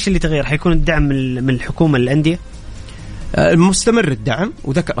يعني إيش اللي تغير؟ حيكون الدعم من الحكومة للأندية مستمر الدعم،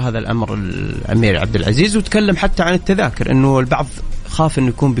 وذكر هذا الأمر الأمير عبد العزيز، وتكلم حتى عن التذاكر أنه البعض خاف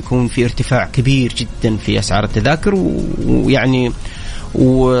أنه بيكون في ارتفاع كبير جدا في أسعار التذاكر، ويعني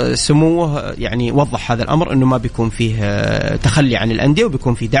وسموه يعني وضح هذا الأمر أنه ما بيكون فيه تخلي عن الأندية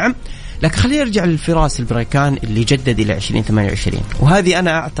وبيكون فيه دعم. لكن خلينا نرجع للفراس البريكان اللي جدد إلى 2028، وهذه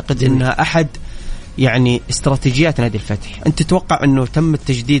أنا أعتقد أنها أحد يعني استراتيجيات نادي الفتح. أنت تتوقع أنه تم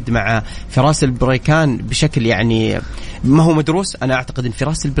التجديد مع فراس البريكان بشكل يعني ما هو مدروس؟ أنا أعتقد أن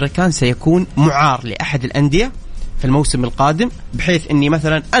فراس البريكان سيكون معار لأحد الأندية في الموسم القادم، بحيث أني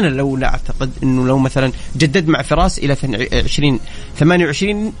مثلا أنا لو أعتقد أنه لو مثلا جدد مع فراس إلى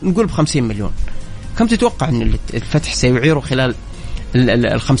 2028 نقول ب50 مليون، كم تتوقع أن الفتح سيعيره خلال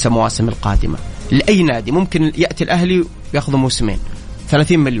ال5 مواسم القادمة لأي نادي؟ ممكن يأتي الأهلي ويأخذ موسمين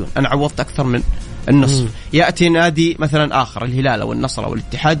 30 مليون، أنا عوضت أكثر من النصف. يأتي نادي مثلا آخر الهلال أو النصر أو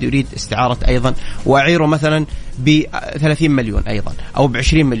الاتحاد يريد استعارة أيضا وأعيره مثلا ب30 مليون أيضا أو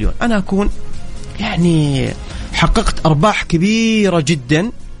ب20 مليون، أنا أكون يعني حققت أرباح كبيرة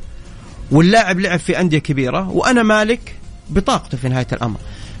جدا، واللاعب لعب في أندية كبيرة وأنا مالك بطاقته في نهاية الأمر.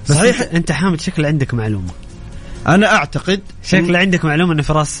 صحيح. أنت حامد شكل عندك معلومة، أنا أعتقد شكل عندك معلومة أن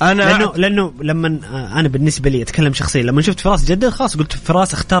فراس لأنه لما أنا بالنسبة لي أتكلم شخصيا، لما شفت فراس جدد خلاص قلت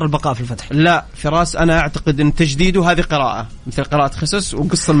فراس اختار البقاء في الفتح. لا، فراس أنا أعتقد أن تجديده هذه قراءة مثل قراءة خصص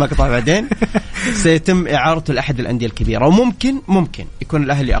وقص المقطع بعدين سيتم إعارته لأحد الأندية الكبيرة، وممكن يكون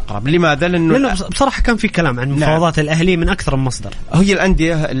الأهلي أقرب. لماذا؟ لأنه بصراحة كان في كلام عن مفاوضات الأهلي من أكثر من مصدر. هي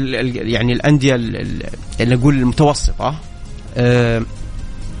الأندية يعني الأندية اللي نقول المتوسطة،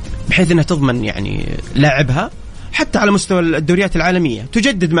 بحيث أنها تضمن يعني لاعبها حتى على مستوى الدوريات العالمية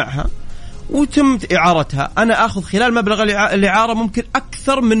تجدد معها وتم إعارتها. أنا أخذ خلال مبلغ الإعارة ممكن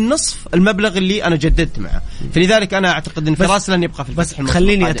أكثر من نصف المبلغ اللي أنا جددت معه، فلذلك أنا أعتقد أن فراس لن يبقى في الفتح. بس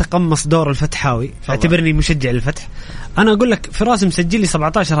خليني أتقمص دور الفتحاوي، اعتبرني مشجع للفتح. أنا أقول لك فراس مسجل لي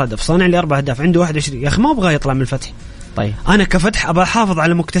 17 هدف، صانع لي 4 أهداف، عنده 21. يا أخي ما أبغى يطلع من الفتح. طيب أنا كفتح أبغى أحافظ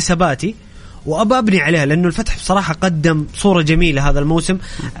على مكتسباتي وأبى أبني عليها، لأنه الفتح بصراحة قدم صورة جميلة هذا الموسم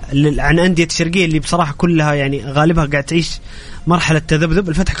عن أندية الشرقية اللي بصراحة كلها يعني غالبها قاعد تعيش مرحلة تذبذب.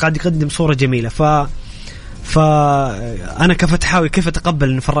 الفتح قاعد يقدم صورة جميلة، فأنا كفتحاوي كيف أتقبل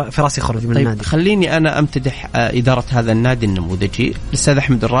أن فراس يخرج من النادي؟ خليني أنا أمتدح إدارة هذا النادي النموذجي. الأستاذ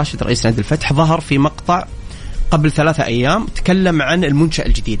أحمد الراشد رئيس نادي الفتح ظهر في مقطع قبل 3 أيام تكلم عن المنشأة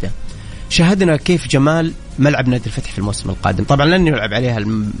الجديدة. شاهدنا كيف جمال ملعب نادي الفتح في الموسم القادم. طبعا لن يلعب عليها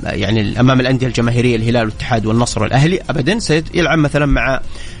يعني امام الانديه الجماهيريه الهلال والاتحاد والنصر والاهلي ابدا، سيلعب مثلا مع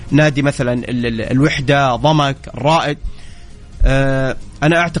نادي مثلا الوحده، ضمك، الرائد.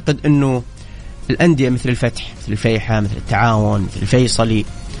 انا اعتقد انه الانديه مثل الفتح، مثل الفيحة، مثل التعاون، مثل الفيصلي،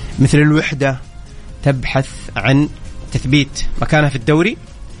 مثل الوحده تبحث عن تثبيت مكانها في الدوري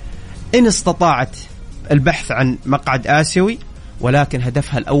إن استطاعت البحث عن مقعد آسيوي، ولكن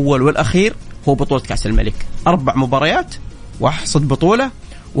هدفها الأول والأخير هو بطولة كأس الملك. 4 مباريات وحصد بطولة،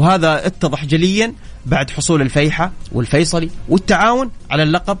 وهذا اتضح جليا بعد حصول الفيحة والفيصلي والتعاون على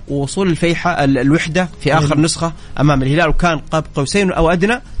اللقب، ووصول الفيحة الوحدة في آخر نسخة أمام الهلال، وكان قاب قوسين أو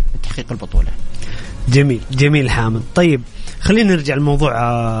أدنى من تحقيق البطولة. جميل حامد. طيب خلينا نرجع لموضوع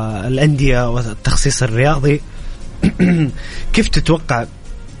الأندية والتخصيص الرياضي. كيف تتوقع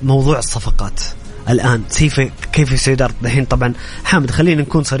موضوع الصفقات الآن؟ كيف سيدار الحين؟ طبعا حامد خلينا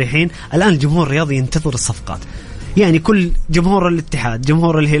نكون صريحين، الآن الجمهور الرياضي ينتظر الصفقات، يعني كل جمهور الاتحاد،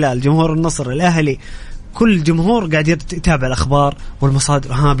 جمهور الهلال، جمهور النصر، الأهلي، كل جمهور قاعد يتابع الأخبار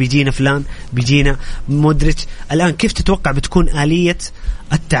والمصادر، بيجينا فلان، بيجينا مودريتش. الآن كيف تتوقع بتكون آلية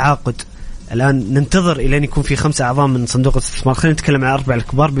التعاقد؟ الآن ننتظر إلى أن يكون في 5 أعضاء من صندوق الاستثمار. خلينا نتكلم عن 4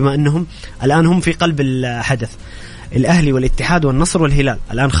 الكبار بما أنهم الآن هم في قلب الحدث، الأهلي والاتحاد والنصر والهلال.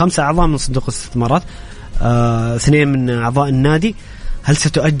 الآن 5 أعضاء من صندوق الاستثمارات، 2 من أعضاء النادي. هل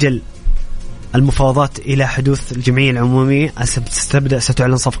ستؤجل المفاوضات إلى حدوث الجمعية العمومية؟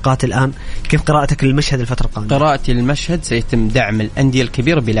 ستعلن صفقات الآن؟ كيف قراءتك للمشهد الفترة القادمة؟ قراءتي للمشهد سيتم دعم الأندية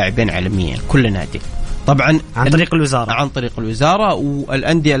الكبيرة بلاعبين عالميين كل نادي، طبعا عن طريق الوزارة.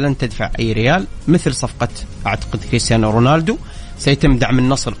 والأندية لن تدفع أي ريال، مثل صفقة أعتقد كريستيانو رونالدو. سيتم دعم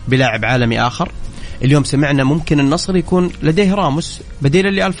النصر بلاعب عالمي آخر. اليوم سمعنا ممكن النصر يكون لديه راموس بديلا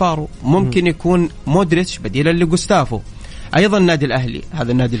لألفارو، ممكن يكون مودريتش بديلا لجوستافو. أيضا النادي الأهلي،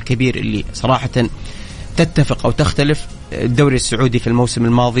 هذا النادي الكبير اللي صراحة تتفق أو تختلف. الدوري السعودي في الموسم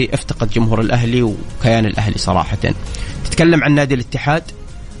الماضي افتقد جمهور الأهلي وكيان الأهلي صراحة. تتكلم عن نادي الاتحاد،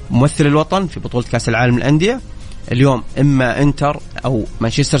 ممثل الوطن في بطولة كأس العالم للأندية. اليوم إما إنتر أو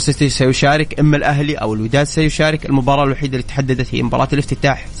مانشستر سيتي سيشارك، إما الأهلي أو الوداد سيشارك. المباراة الوحيدة اللي تحددت هي مباراة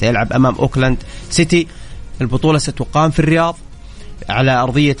الافتتاح، سيلعب أمام أوكلاند سيتي. البطولة ستقام في الرياض على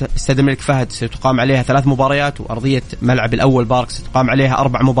أرضية استاد الملك فهد، ستقام عليها 3 مباريات، وأرضية ملعب الأول بارك ستقام عليها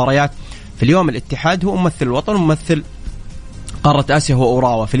 4 مباريات. في اليوم الاتحاد هو ممثل الوطن وممثل قارة آسيا، هو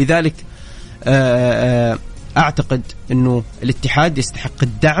أوراوا. فلذلك أعتقد أنه الاتحاد يستحق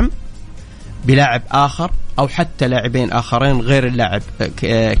الدعم بلاعب آخر أو حتى لاعبين آخرين غير اللاعب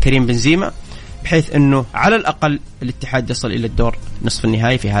كريم بنزيما، بحيث أنه على الأقل الاتحاد يصل إلى الدور نصف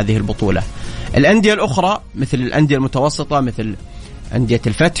النهائي في هذه البطولة. الأندية الأخرى مثل الأندية المتوسطة مثل أندية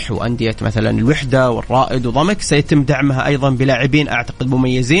الفتح وأندية مثلا الوحدة والرائد وضمك سيتم دعمها أيضا بلاعبين أعتقد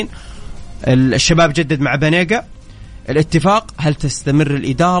مميزين. الشباب جدد مع بنيقة. الاتفاق، هل تستمر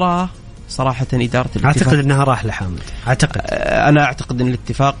الإدارة؟ صراحة إدارة الاتفاق أعتقد أنها راح لحامد. أنا أعتقد أن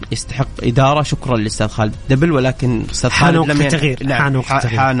الاتفاق يستحق إدارة. شكرا للأستاذ خالد دبل، ولكن أستاذ خالد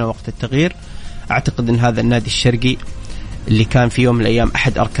حان وقت التغيير. أعتقد أن هذا النادي الشرقي اللي كان في يوم من الأيام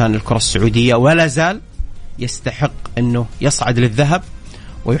أحد أركان الكرة السعودية ولا زال يستحق أنه يصعد للذهب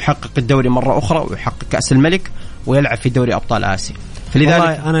ويحقق الدوري مرة أخرى ويحقق كأس الملك ويلعب في دوري أبطال آسيا.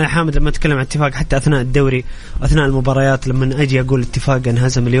 فلذلك أنا يا حامد لما أتكلم عن اتفاق حتى أثناء الدوري وأثناء المباريات، لما أجي أقول اتفاق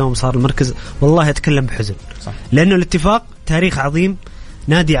انهزم اليوم صار المركز، والله أتكلم بحزن. صح. لأنه الاتفاق تاريخ عظيم،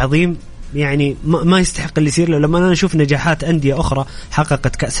 نادي عظيم، يعني ما يستحق اللي يصير له. لما أنا أشوف نجاحات أندية أخرى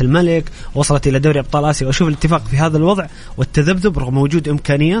حققت كأس الملك وصلت إلى دوري أبطال آسيا، وأشوف الاتفاق في هذا الوضع والتذبذب رغم وجود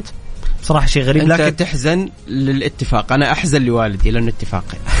إمكانيات، بصراحة شيء غريب. أنت لكن تحزن للاتفاق، أنا أحزن لوالدي لأنه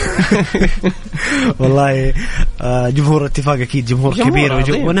اتفاقي. والله جمهور الاتفاق أكيد جمهور كبير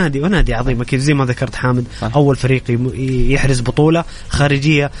ونادي عظيم أكيد، زي ما ذكرت حامد. أول فريق يحرز بطولة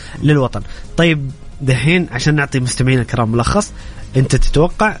خارجية للوطن. طيب دحين عشان نعطي مستمعينا الكرام ملخص، أنت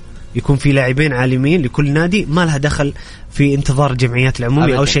تتوقع يكون في لاعبين عالميين لكل نادي ما لها دخل في انتظار الجمعيات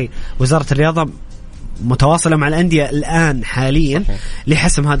العمومية أو شيء؟ وزارة الرياضة متواصلة مع الأندية الآن حاليا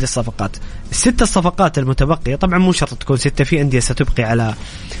لحسم هذه الصفقات. 6 الصفقات المتبقية طبعا مو شرط تكون 6، في أندية ستبقي على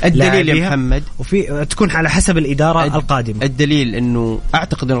الدليل يا محمد، وفي تكون على حسب الإدارة القادمة. الدليل أنه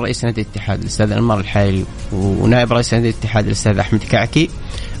أعتقد أن رئيس نادي الاتحاد الأستاذ أنمار الحايلي ونائب رئيس نادي الاتحاد الأستاذ أحمد كعكي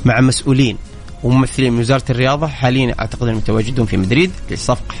مع مسؤولين وممثلين من وزارة الرياضة حاليا أعتقد أنهم متواجدون في مدريد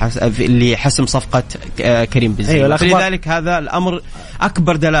لحسم صفقة كريم بنزيما. فلذلك هذا الأمر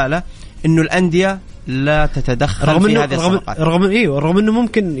أكبر دلالة أنه الأندية لا تتدخل في هذه الصفقات. رغم انه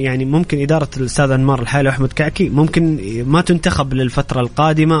ممكن اداره الاستاذ انمار الحالي واحمد كعكي ممكن ما تنتخب للفتره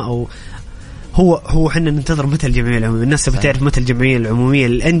القادمه، او هو احنا ننتظر متى الجمعيه العموميه. الناس بتعرف متى الجمعيه العموميه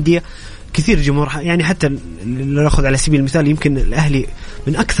للانديه كثير جمهور يعني حتى لو ناخذ على سبيل المثال يمكن الأهلي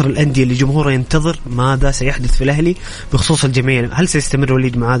من أكثر الأندية اللي جمهورها ينتظر ماذا سيحدث في الأهلي بخصوص الجمعية. هل سيستمر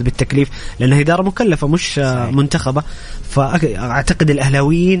وليد معاذ بالتكليف لأنها إدارة مكلفة مش منتخبة؟ فأعتقد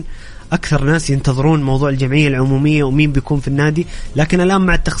الأهلاويين أكثر ناس ينتظرون موضوع الجمعية العمومية ومين بيكون في النادي. لكن الآن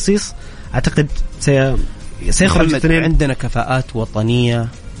مع التخصيص أعتقد سيخرج عندنا كفاءات وطنية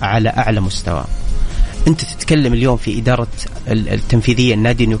على أعلى مستوى. أنت تتكلم اليوم في إدارة التنفيذية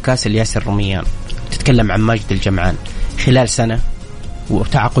النادي نيوكاسل ياسر رميان، تتكلم عن ماجد الجمعان، خلال سنة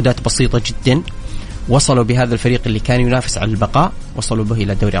وتعاقدات بسيطة جدا وصلوا بهذا الفريق اللي كان ينافس على البقاء وصلوا به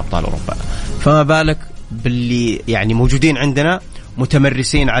إلى دوري أبطال أوروبا. فما بالك باللي يعني موجودين عندنا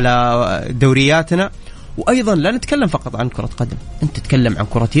متمرسين على دورياتنا. وأيضا لا نتكلم فقط عن كرة قدم، أنت تتكلم عن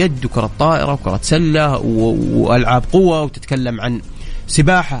كرة يد وكرة طائرة وكرة سلة وألعاب قوة، وتتكلم عن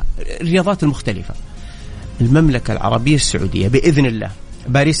سباحة، الرياضات المختلفة. المملكة العربية السعودية بإذن الله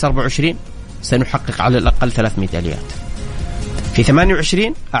باريس 24 سنحقق على الأقل 3 ميداليات. في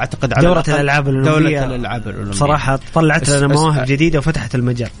 28 أعتقد على دورة الألعاب الأولمبية صراحة طلعت لنا مواهب جديدة وفتحت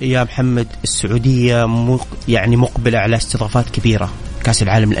المجال. يا محمد السعودية يعني مقبلة على استضافات كبيرة، كأس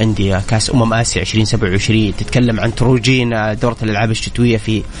العالم الأندية، كأس آسيا 2027، تتكلم عن تروجين دورة الألعاب الشتوية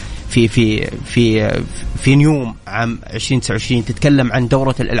في نيوم عام 2029، تتكلم عن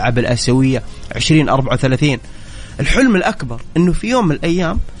دورة الألعاب الآسيوية 2034. الحلم الأكبر إنه في يوم من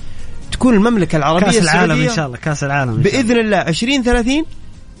الأيام تكون المملكة العربية كأس العالم السعودية إن شاء الله، كأس العالم بإذن الله 2030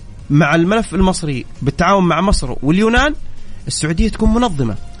 مع الملف المصري بالتعاون مع مصر واليونان، السعودية تكون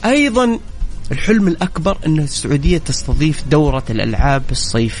منظمة. أيضا الحلم الأكبر أن السعودية تستضيف دورة الألعاب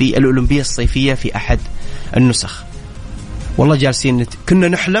الصيفية الأولمبية الصيفية في أحد النسخ. والله جالسين كنا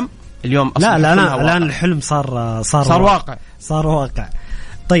نحلم، اليوم لا الآن الحلم صار واقع.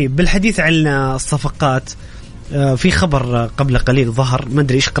 طيب بالحديث عن الصفقات، في خبر قبل قليل ظهر، ما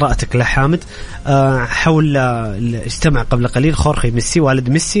أدري إيش قراءتك له حامد، حول اجتمع قبل قليل خورخي ميسي والد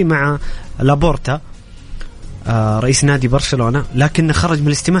ميسي مع لابورتا رئيس نادي برشلونة، لكن خرج من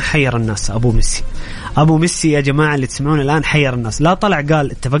الاجتماع حير الناس. أبو ميسي يا جماعة اللي تسمعون الآن حير الناس، لا طلع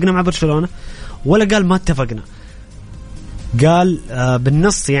قال اتفقنا مع برشلونة ولا قال ما اتفقنا، قال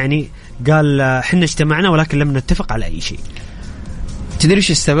بالنص يعني قال حنا اجتمعنا ولكن لم نتفق على أي شيء. تدري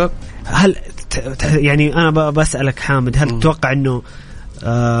إيش السبب؟ هل يعني أنا بسألك حامد، هل تتوقع أنه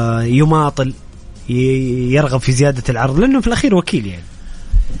يماطل يرغب في زيادة العرض لأنه في الأخير وكيل؟ يعني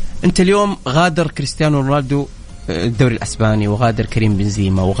أنت اليوم غادر كريستيانو رونالدو الدوري الأسباني، وغادر كريم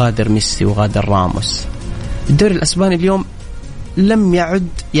بنزيما، وغادر ميسي، وغادر راموس. الدوري الأسباني اليوم لم يعد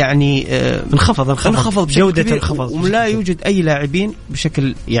يعني انخفض جودة انخفض، ولا يوجد أي لاعبين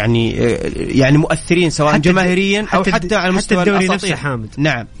بشكل يعني مؤثرين سواء جماهيريا أو حتى على مستوى الدوري نفسه حامد.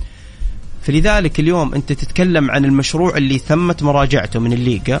 نعم. فلذلك اليوم أنت تتكلم عن المشروع اللي ثمت مراجعته من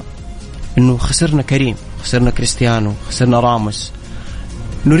الليغا، إنه خسرنا كريم، خسرنا كريستيانو، خسرنا راموس،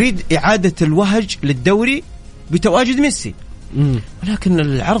 نريد إعادة الوهج للدوري بتواجد ميسي. ولكن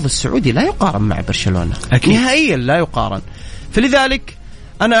العرض السعودي لا يقارن مع برشلونة أكيد. نهائيا لا يقارن. فلذلك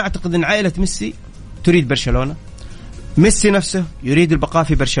أنا أعتقد أن عائلة ميسي تريد برشلونة، ميسي نفسه يريد البقاء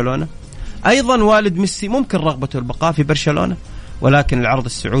في برشلونة، أيضا والد ميسي ممكن رغبته البقاء في برشلونة، ولكن العرض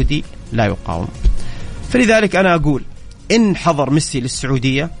السعودي لا يقاوم. فلذلك أنا أقول إن حضر ميسي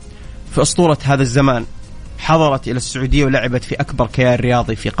للسعودية، في أسطورة هذا الزمان حضرت إلى السعودية ولعبت في أكبر كيان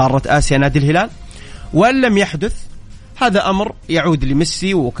رياضي في قارة آسيا نادي الهلال، وأن لم يحدث هذا أمر يعود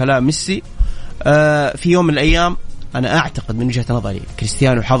لميسي ووكلاء ميسي. في يوم من الأيام أنا أعتقد من وجهة نظري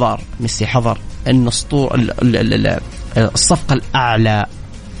كريستيانو حضر، ميسي حضر، أن الصفقة الأعلى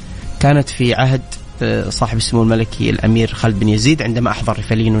كانت في عهد صاحب السمو الملكي الأمير خالد بن يزيد عندما أحضر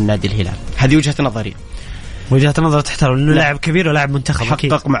ريفالينو النادي الهلال. هذه وجهة نظري، وجهة نظر تحترم، إنه لاعب كبير ولاعب منتخب،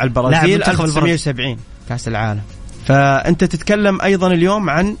 حقق مع البرازيل 1970 كأس العالم. فأنت تتكلم أيضا اليوم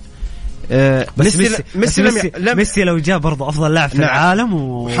عن بس ميسي لو جاء برضه أفضل لاعب في العالم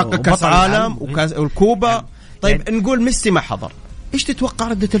وحقق كأس عالم وكأس والكوبا. طيب يعني نقول ميسي ما حضر، إيش تتوقع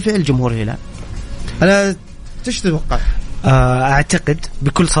ردة الفعل جمهور الهلال؟ أنا إيش تتوقع؟ أعتقد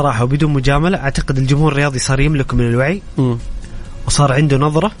بكل صراحة وبدون مجاملة، أعتقد الجمهور الرياضي صار يملك من الوعي وصار عنده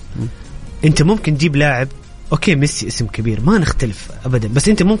نظرة. أنت ممكن تجيب لاعب، أوكي ميسي اسم كبير ما نختلف أبدا، بس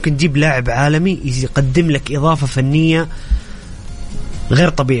أنت ممكن تجيب لاعب عالمي يقدم لك إضافة فنية غير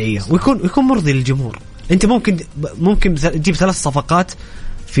طبيعية ويكون مرضي للجمهور. أنت ممكن تجيب 3 صفقات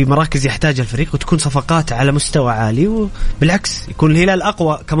في مراكز يحتاجها الفريق وتكون صفقات على مستوى عالي، وبالعكس يكون الهلال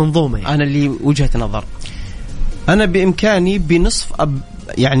أقوى كمنظومة. يعني أنا اللي وجهة نظر أنا بإمكاني بنصف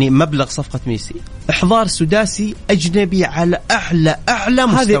يعني مبلغ صفقة ميسي إحضار سداسي أجنبي على أعلى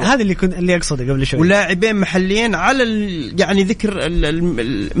مستوى. هذا اللي أقصده قبل شوي. ولاعبين محليين على يعني ذكر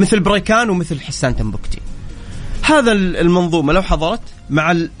مثل بريكان ومثل حسان تنبكتي. هذا المنظومة لو حضرت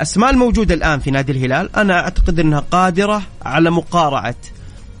مع الأسماء الموجودة الآن في نادي الهلال، أنا أعتقد أنها قادرة على مقارعة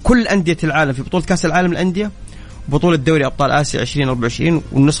كل أندية العالم في بطولة كأس العالم الأندية، بطولة دوري أبطال آسيا 2024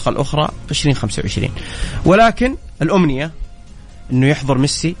 والنسخة الأخرى 2025. ولكن الأمنية إنه يحضر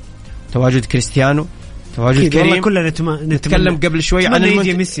ميسي، تواجد كريستيانو، تواجد كريم. كلنا نتكلم قبل شوي عن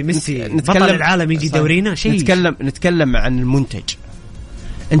يجي ميسي بطل العالم يجي دورينا شيء. نتكلم عن المنتج.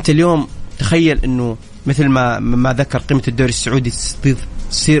 أنت اليوم تخيل إنه مثل ما ذكر قيمة الدوري السعودي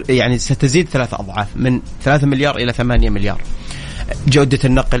تصير يعني ستزيد 3 أضعاف، من 3 مليار إلى 8 مليار. جودة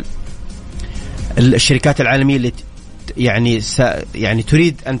النقل، الشركات العالمية اللي يعني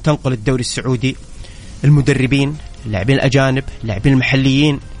تريد أن تنقل الدوري السعودي، المدربين، اللاعبين الأجانب، اللاعبين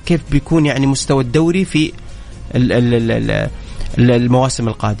المحليين، كيف بيكون يعني مستوى الدوري في المواسم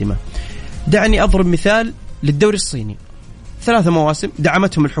القادمة. دعني أضرب مثال للدوري الصيني، 3 مواسم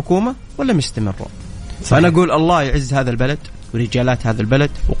دعمتهم الحكومة ولم يستمروا. فأنا أقول الله يعز هذا البلد ورجالات هذا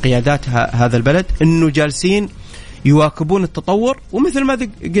البلد وقيادات هذا البلد إنه جالسين يواكبون التطور، ومثل ما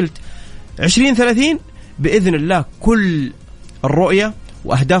قلت 2030 بإذن الله كل الرؤية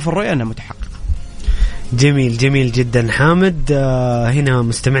وأهداف الرؤية أنها متحققة. جميل جميل جدا حامد. هنا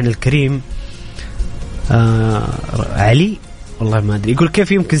مستمعنا الكريم علي، والله ما أدري، يقول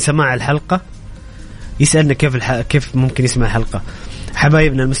كيف يمكن سماع الحلقة، يسألنا كيف ممكن يسمع الحلقة.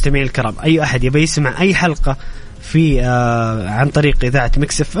 حبايبنا المستمعين الكرام، أي أحد يبي يسمع أي حلقة في عن طريق إذاعة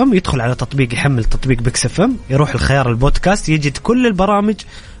ميكس اف ام يدخل على تطبيق، يحمل تطبيق ميكس اف ام، يروح الخيار البودكاست، يجد كل البرامج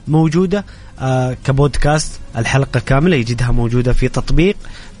موجودة كبودكاست. الحلقة كاملة يجدها موجودة في تطبيق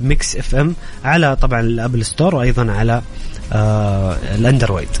ميكس اف ام على طبعا الابل ستور، وأيضا على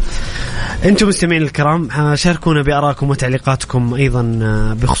الاندرويد. انتم مستمعين الكرام شاركونا بآرائكم وتعليقاتكم أيضا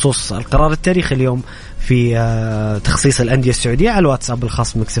بخصوص القرار التاريخي اليوم في تخصيص الأندية السعودية على الواتساب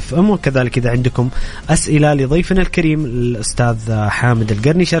الخاص ميكس اف ام. وكذلك إذا عندكم أسئلة لضيفنا الكريم الأستاذ حامد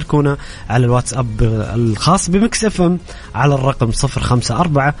القرني شاركونا على الواتساب الخاص بميكس اف ام على الرقم 054-88-11-700.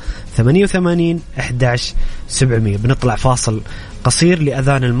 بنطلع فاصل قصير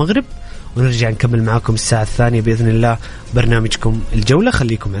لأذان المغرب ونرجع نكمل معاكم الساعة الثانية بإذن الله برنامجكم الجولة.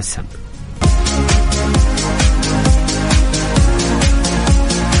 خليكم على السمع.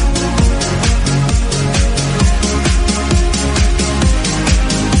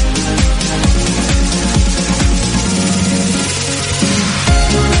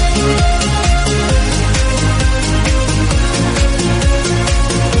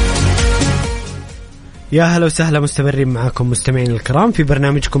 يا هلا وسهلا، مستمرين معاكم مستمعين الكرام في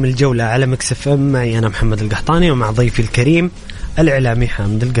برنامجكم الجولة على ميكس اف ام. معي أنا محمد القحطاني ومع ضيفي الكريم الإعلامي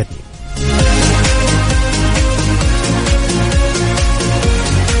حامد القرني.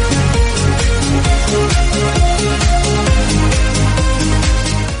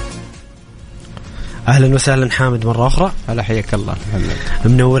 أهلا وسهلا حامد مرة أخرى. هلا، حياك الله محمد.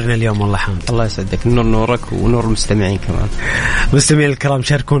 منورنا اليوم والله حامد. الله يسعدك، نور نورك ونور المستمعين كمان. مستمعين الكرام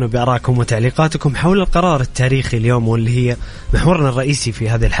شاركونا بآرائكم وتعليقاتكم حول القرار التاريخي اليوم، واللي هي محورنا الرئيسي في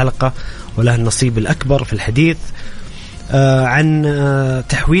هذه الحلقة وله النصيب الأكبر في الحديث عن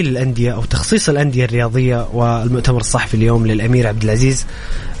تحويل الأندية أو تخصيص الأندية الرياضية. والمؤتمر الصحفي اليوم للأمير عبد العزيز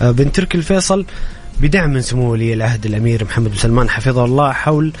بن تركي الفيصل بدعم من سمو ولي العهد الأمير محمد بن سلمان حفظه الله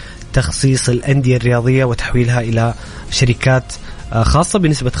حول تخصيص الأندية الرياضية وتحويلها إلى شركات خاصة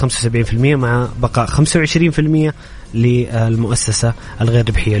بنسبة 75% مع بقاء 25% للمؤسسة الغير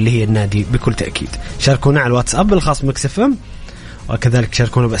ربحية اللي هي النادي بكل تأكيد. شاركونا على الواتساب الخاص ميكس اف ام، وكذلك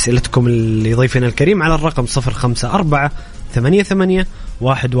شاركونا بأسئلتكم لضيفنا الكريم على الرقم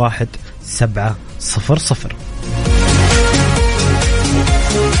 0548811700.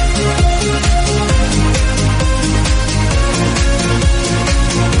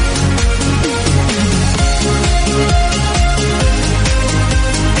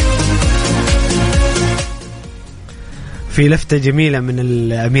 في لفتة جميلة من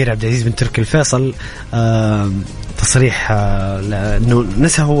الأمير عبد العزيز بن تركي الفيصل، تصريح أنه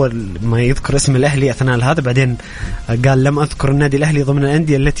نسى هو ما يذكر اسم الأهلي أثناء هذا، بعدين قال لم أذكر النادي الأهلي ضمن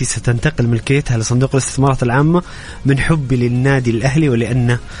الأندية التي ستنتقل ملكيتها لصندوق الاستثمارات العامة من حبي للنادي الأهلي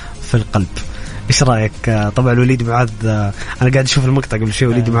ولأنه في القلب. إيش رأيك؟ طبعا وليد معاذ، أنا قاعد أشوف المقطع قبل شوي،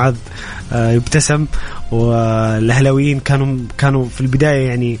 وليد معاذ يبتسم، والأهلاويين كانوا في البداية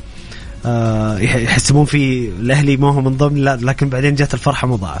يعني يحسبون في الأهلي ما هو من ضمن، لا لكن بعدين جات الفرحة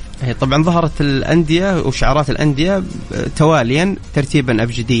مضاعفة. طبعا ظهرت الأندية وشعارات الأندية تواليا ترتيبا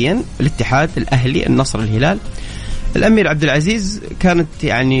أبجديا: الاتحاد، الأهلي، النصر، الهلال. الأمير عبد العزيز كانت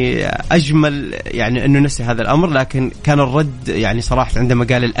يعني أجمل يعني أنه نسي هذا الأمر، لكن كان الرد يعني صراحة عندما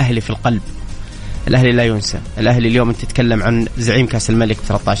قال الأهلي في القلب. الأهلي لا ينسى. الأهلي اليوم أنت تتكلم عن زعيم كأس الملك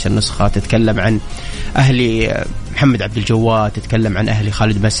 13 نسخة، تتكلم عن أهلي محمد عبد الجواد، تتكلم عن أهلي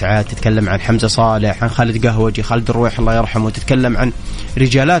خالد مسعد، تتكلم عن حمزة صالح، عن خالد قهوجي، خالد الرويح الله يرحمه، تتكلم عن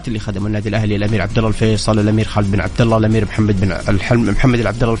رجالات اللي خدموا النادي الأهلي، الأمير عبد الله الفيصل، الأمير خالد بن عبد الله، الأمير محمد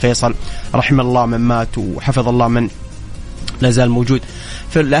عبد الله الفيصل، رحم الله من مات وحفظ الله من لا زال موجود.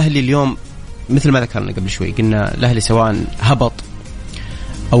 فالأهلي اليوم مثل ما ذكرنا قبل شوي، قلنا الأهلي سواء هبط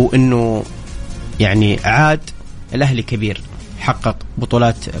أو إنه يعني عاد، الأهلي كبير، حقق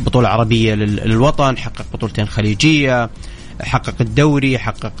بطولة عربية للوطن، حقق بطولتين خليجية، حقق الدوري،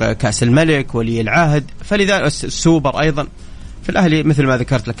 حقق كأس الملك ولي العهد، فلذلك السوبر أيضا. في الأهلي مثل ما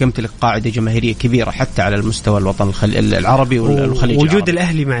ذكرت لك يمتلك قاعدة جماهيرية كبيرة حتى على المستوى الوطن العربي والخليجي. وجود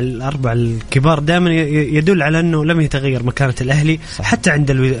الأهلي مع الأربع الكبار دائما يدل على أنه لم يتغير مكانة الأهلي. صح. حتى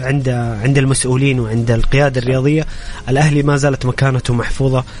عند المسؤولين وعند القيادة الرياضية، الأهلي ما زالت مكانته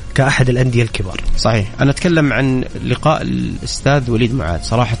محفوظة كأحد الأندية الكبار. صحيح. أنا أتكلم عن لقاء الأستاذ وليد معاذ،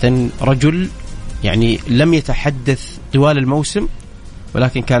 صراحة رجل يعني لم يتحدث طوال الموسم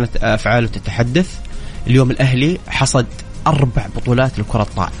ولكن كانت أفعاله تتحدث. اليوم الأهلي حصد 4 بطولات للكرة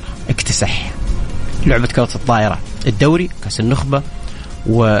الطائرة، اكتسح لعبة كرة الطائرة، الدوري، كأس النخبة،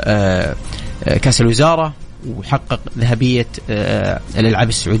 وكأس الوزارة، وحقق ذهبية الألعاب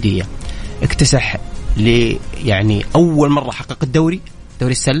السعودية. اكتسح يعني أول مرة حقق دوري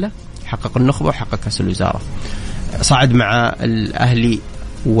السلة، حقق النخبة، وحقق كأس الوزارة. صعد مع الأهلي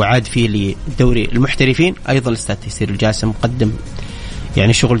وعاد فيه لدوري المحترفين. أيضا الأستاذ تيسير الجاسم مقدم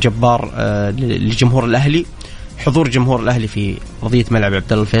يعني شغل جبار لجمهور الأهلي. حضور جمهور الأهلي في أرضية ملعب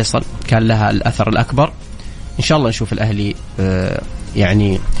عبد الله الفيصل كان لها الأثر الأكبر. إن شاء الله نشوف الأهلي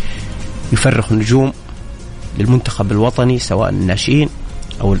يعني يفرخ نجوم للمنتخب الوطني، سواء الناشئين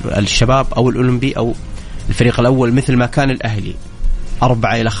أو الشباب أو الأولمبي أو الفريق الأول، مثل ما كان الأهلي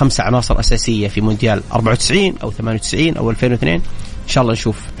 4 إلى 5 عناصر أساسية في مونديال 94 أو 98 أو 2002. إن شاء الله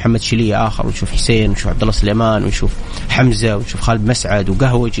نشوف محمد شلية آخر، ونشوف حسين، ونشوف عبد الله سليمان، ونشوف حمزة، ونشوف خالد مسعد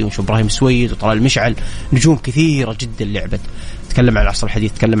وقهوجي، ونشوف إبراهيم سويد وطلال المشعل. نجوم كثيرة جدا لعبت. تكلم عن العصر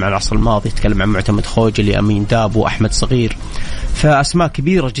الحديث، تكلم عن العصر الماضي، تكلم عن معتمد خوجلي، أمين داب، وأحمد صغير. فأسماء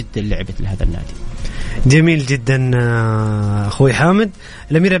كبيرة جدا لعبت لهذا النادي. جميل جدا أخوي حامد.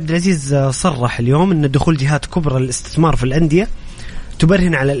 الأمير عبد العزيز صرح اليوم أن دخول جهات كبرى للاستثمار في الأندية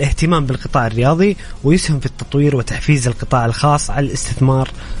تبرهن على الاهتمام بالقطاع الرياضي ويسهم في التطوير وتحفيز القطاع الخاص على الاستثمار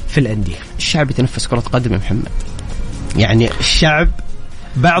في الأندية. الشعب يتنفس كرة قدم يا محمد، يعني الشعب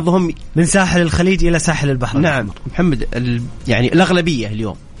بعضهم من ساحل الخليج إلى ساحل البحر. نعم محمد، يعني الأغلبية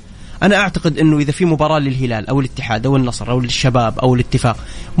اليوم. أنا أعتقد أنه إذا في مباراة للهلال أو الاتحاد أو النصر أو للشباب أو الاتفاق،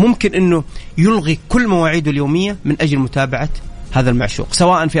 ممكن أنه يلغي كل مواعيده اليومية من أجل متابعة هذا المعشوق،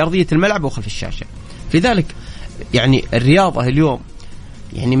 سواء في أرضية الملعب أو خلف الشاشة. لذلك يعني الرياضة اليوم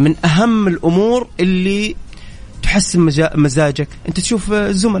يعني من أهم الأمور اللي تحسن مزاجك. أنت تشوف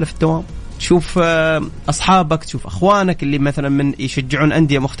الزملاء في الدوام، تشوف أصحابك، تشوف أخوانك اللي مثلا من يشجعون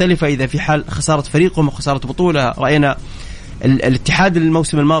أندية مختلفة، إذا في حال خسارة فريقهم وخسارة بطولة. رأينا الاتحاد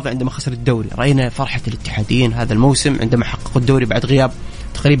الموسم الماضي عندما خسر الدوري، رأينا فرحة الاتحاديين هذا الموسم عندما حققوا الدوري بعد غياب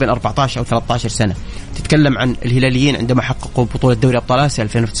تقريبا 14 أو 13 سنة. تتكلم عن الهلاليين عندما حققوا بطولة دوري أبطال آسيا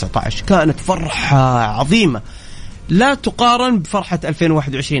 2019، كانت فرحة عظيمة لا تقارن بفرحة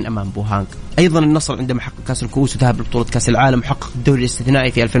 2021 أمام بوهانغ. أيضا النصر عندما حقق كأس الكؤوس وذهب لبطولة كأس العالم وحقق الدوري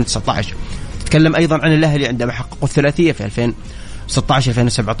الاستثنائي في 2019. تتكلم أيضا عن الأهلي عندما حققوا الثلاثية في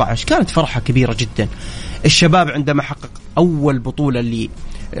 2016-2017، كانت فرحة كبيرة جدا. الشباب عندما حقق أول بطولة اللي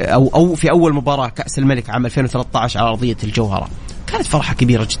أو في أول مباراة كأس الملك عام 2013 على أرضية الجوهرة، كانت فرحة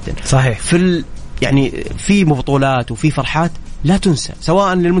كبيرة جدا. صحيح. يعني في بطولات وفي فرحات لا تنسى،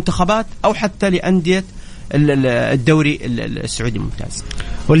 سواء للمنتخبات أو حتى لأندية الدوري السعودي الممتاز.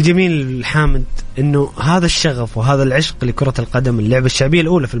 والجميل الحامد انه هذا الشغف وهذا العشق لكرة القدم، اللعبة الشعبية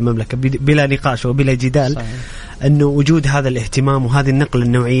الأولى في المملكة بلا نقاش وبلا جدال. صحيح. انه وجود هذا الاهتمام وهذه النقلة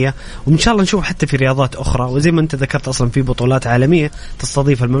النوعية، وان شاء الله نشوف حتى في رياضات اخرى، وزي ما انت ذكرت اصلا في بطولات عالمية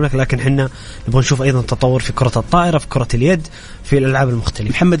تستضيف المملكة، لكن احنا نبغى نشوف ايضا تطور في كرة الطائرة، في كرة اليد، في الالعاب المختلفة.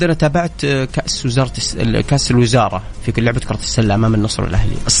 محمد انا تابعت كأس الوزارة في لعبة كرة السلة امام النصر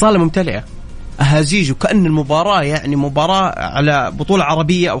والاهلي، الصالة ممتلئة، أهازيج، وكأن المباراة يعني مباراة على بطولة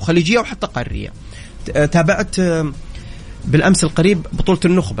عربية أو خليجية أو حتى قارية. تابعت بالأمس القريب بطولة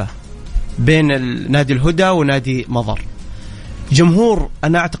النخبة بين نادي الهدى ونادي مضر. جمهور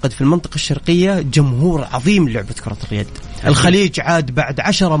أنا أعتقد في المنطقة الشرقية جمهور عظيم لعبة كرة اليد. الخليج عاد بعد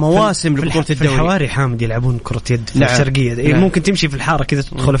 10 مواسم لبطولة الدوري. في الحواري حامد يلعبون كرة يد في نعم. الشرقية. نعم. ممكن تمشي في الحارة كذا،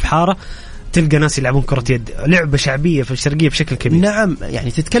 تدخل في حارة تلقى ناس يلعبون كرة يد، لعبة شعبية في الشرقية بشكل كبير. نعم،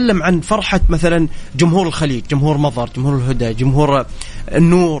 يعني تتكلم عن فرحة مثلا جمهور الخليج، جمهور مضر، جمهور الهدى، جمهور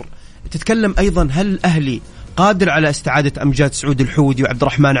النور. تتكلم أيضا هل الأهلي قادر على استعادة أمجاد سعود الحودي وعبد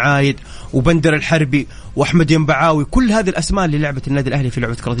الرحمن عايد وبندر الحربي وأحمد ينبعاوي، كل هذه الأسماء اللي لعبت النادي الأهلي في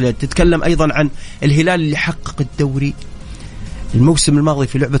لعبة كرة اليد. تتكلم أيضا عن الهلال اللي حقق الدوري الموسم الماضي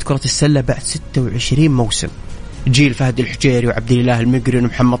في لعبة كرة السلة بعد 26 موسم، جيل فهد الحجيري وعبد الله المقرن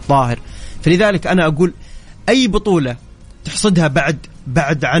ومحمد طاهر. فلذلك أنا أقول أي بطولة تحصدها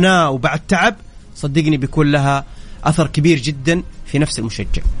بعد عناء وبعد تعب، صدقني بيكون لها أثر كبير جدا في نفس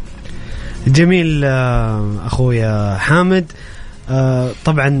المشجع. جميل أخويا حامد.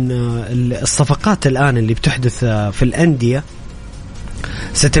 طبعا الصفقات الآن اللي بتحدث في الأندية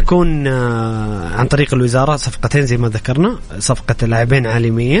ستكون عن طريق الوزارة، صفقتين زي ما ذكرنا، صفقة لاعبين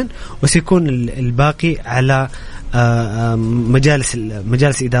عالميين، وسيكون الباقي على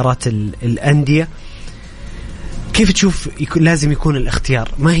مجالس إدارات الأندية. كيف تشوف لازم يكون الاختيار؟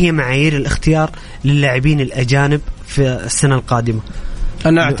 ما هي معايير الاختيار للاعبين الأجانب في السنة القادمة؟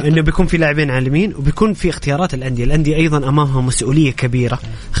 أنا أعتقد إنه بيكون في لاعبين عالميين وبيكون في اختيارات الأندية أيضا أمامها مسؤولية كبيرة.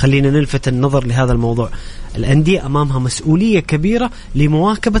 خلينا نلفت النظر لهذا الموضوع، الأندية أمامها مسؤولية كبيرة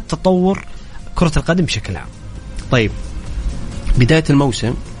لمواكبة تطور كرة القدم بشكل عام. طيب، بداية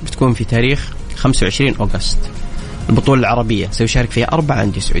الموسم بتكون في تاريخ 25 أغسطس. البطولة العربية سيشارك فيها 4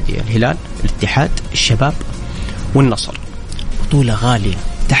 أندية سعودية: الهلال، الاتحاد، الشباب والنصر. بطولة غالية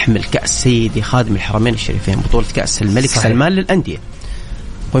تحمل كأس سيدي خادم الحرمين الشريفين، بطولة كأس الملك صحيح. سلمان للأندية،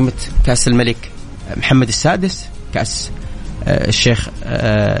 قيمة كأس الملك محمد السادس، كأس الشيخ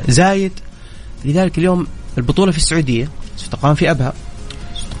زايد. لذلك اليوم البطولة في السعودية ستقام في أبها،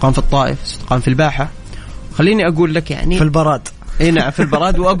 ستقام في الطائف، ستقام في الباحة. خليني أقول لك يعني في البراد. نعم، في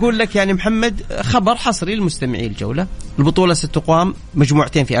البراد. وأقول لك يعني محمد خبر حصري للمستمعي الجولة: البطولة ستقام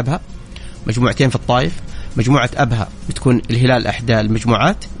مجموعتين في أبها، مجموعتين في الطائف. مجموعة أبها بتكون الهلال إحدى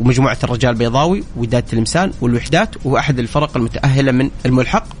المجموعات، ومجموعة الرجال بيضاوي وداد تلمسان والوحدات وأحد الفرق المتأهلة من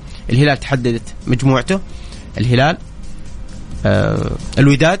الملحق. الهلال تحددت مجموعته: الهلال،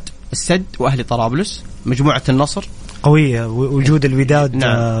 الوداد، السد وأهلي طرابلس. مجموعة النصر قوية، وجود الوداد.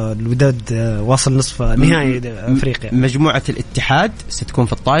 نعم. الوداد واصل نصف نهائي أفريقيا. مجموعة الاتحاد ستكون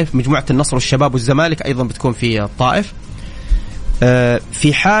في الطائف. مجموعة النصر والشباب والزمالك أيضا بتكون في الطائف.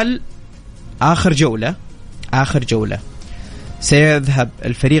 في حال آخر جولة سيذهب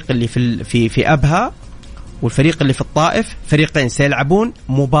الفريق اللي في أبها والفريق اللي في الطائف، فريقين سيلعبون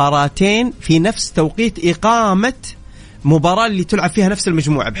مباراتين في نفس توقيت إقامة مباراة اللي تلعب فيها نفس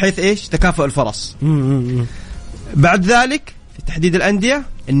المجموعة، بحيث إيش تكافؤ الفرص. بعد ذلك في تحديد الأندية،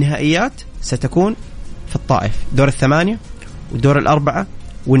 النهائيات ستكون في الطائف، دور الثمانية ودور الأربعة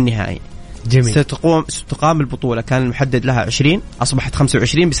والنهائي. جميل. ستقام البطولة كان المحدد لها 20، أصبحت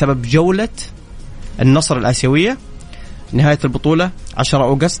 25 بسبب جولة النصر الآسيوية. نهاية البطولة 10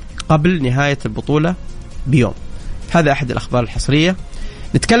 أغسطس قبل نهاية البطولة بيوم. هذا أحد الأخبار الحصرية.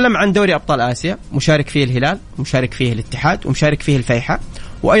 نتكلم عن دوري أبطال آسيا، مشارك فيه الهلال، مشارك فيه الاتحاد، ومشارك فيه الفيحة،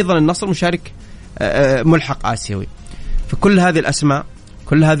 وأيضا النصر مشارك ملحق آسيوي. فكل هذه الأسماء،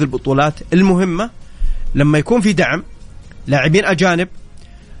 كل هذه البطولات المهمة، لما يكون في دعم لاعبين أجانب،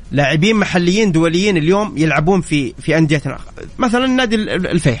 لاعبين محليين دوليين اليوم يلعبون في أنديتنا، مثلا نادي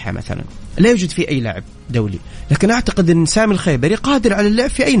الفيحة مثلا لا يوجد فيه أي لاعب دولي، لكن أعتقد أن سامي الخيبري قادر على اللعب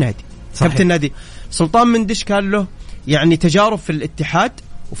في أي نادي. كابتن النادي سلطان مندش كان له يعني تجارب في الاتحاد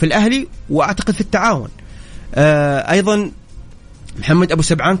وفي الأهلي، وأعتقد في التعاون. أيضا محمد أبو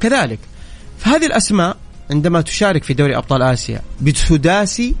سبعان كذلك. فهذه الأسماء عندما تشارك في دوري أبطال آسيا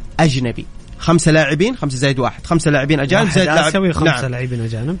بسداسي أجنبي، 5 لاعبين، 5 زائد 1، 5 لاعبين أجانب زائد لاعب 5 لاعبين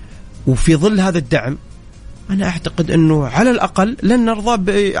أجانب. وفي ظل هذا الدعم أنا أعتقد أنه على الأقل لن نرضى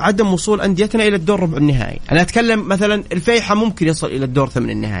بعدم وصول أنديتنا إلى الدور ربع النهائي. أنا أتكلم مثلا الفيحة ممكن يصل إلى الدور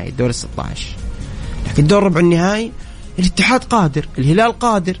 8 النهائي، الدور 16، لكن الدور ربع النهائي الاتحاد قادر، الهلال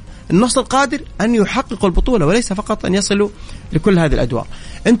قادر، النصر قادر أن يحققوا البطولة، وليس فقط أن يصلوا لكل هذه الأدوار.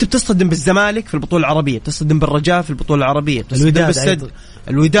 أنت بتصطدم بالزمالك في البطولة العربية، بتصطدم بالرجاء في البطولة العربية، بتصطدم بالسد،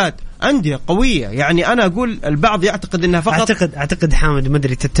 الوداد، أندية قوية. يعني أنا أقول البعض يعتقد أنها فقط أعتقد حامد ما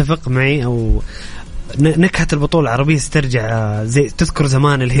أدري تتفق معي أو نكهة البطولة العربية سترجع زي تذكر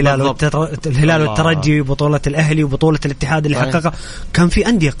زمان الهلال والترجي، بطولة الأهلي وبطولة الاتحاد اللي حققها، كان في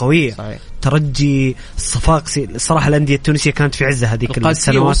أندية قوية. صحيح. ترجي، الصفاقسي، الصراحة الأندية التونسية كانت في عزة هذيك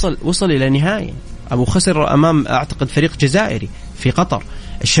السنوات. وصل إلى نهائي أبو خسر أمام أعتقد فريق جزائري في قطر.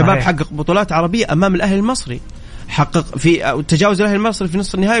 الشباب صحيح. حقق بطولات عربية أمام الأهلي المصري، حقق في تجاوز الأهلي المصري في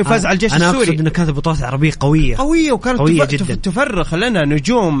نصف النهائي وفاز على الجيش السوري. أنا أقصد أنها كانت بطولات عربية قوية وكانت قوية جدا، تفرخ لنا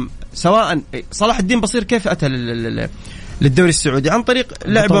نجوم. سواء صلاح الدين بصير كيف أتى للدوري السعودي عن طريق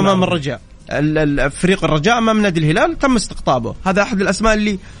لعبه أمام الرجاء، فريق الرجاء أمام نادي الهلال تم استقطابه. هذا أحد الأسماء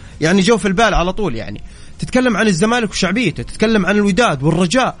اللي يعني جو في البال على طول. يعني تتكلم عن الزمالك وشعبيته، تتكلم عن الوداد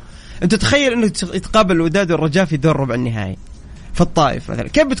والرجاء. أنت تخيل أنه يتقابل الوداد والرجاء في دور ربع النهائي في الطائف مثلا،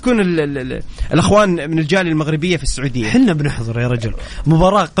 كيف بتكون الأخوان من الجالية المغربية في السعودية؟ حنا بنحضر يا رجل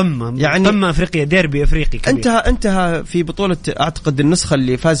مباراة قمة، يعني قمة أفريقيا، ديربي أفريقي كبير. انتهى في بطولة أعتقد النسخة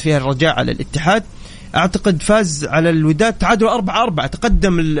اللي فاز فيها الرجاء على الاتحاد، أعتقد فاز على الوداد تعادل 4-4،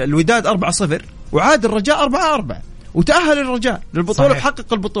 تقدم الوداد 4-0 وعاد الرجاء 4-4 وتأهل الرجاء للبطولة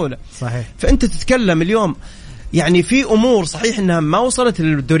وحقق البطولة. صحيح. فأنت تتكلم اليوم يعني في أمور صحيح أنها ما وصلت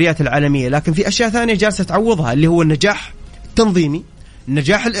للدوريات العالمية، لكن في أشياء ثانية جالسة تعوضها، اللي هو النجاح التنظيمي،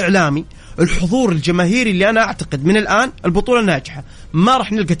 النجاح الإعلامي، الحضور الجماهيري. اللي أنا أعتقد من الآن البطولة ناجحة، ما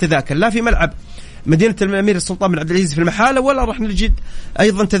راح نلقى تذاكر لا في ملعب مدينة الأمير السلطان بن عبد العزيز في المحالة، ولا راح نجد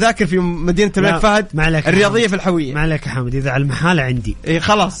أيضا تذاكر في مدينة الملك فهد الرياضية في الحوية. ما عليك يا حامد، إذا على المحالة عندي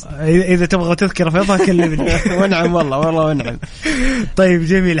خلاص، إذا تبغى تذكر فيضها كلمني. ونعم والله ونعم. طيب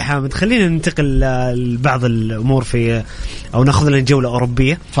جميل يا حامد، خلينا ننتقل لبعض الأمور أو نأخذ لنا جولة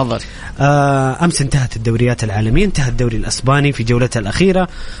أوروبية. تفضل. أمس انتهت الدوريات العالمية، انتهى الدوري الأسباني في جولته الأخيرة،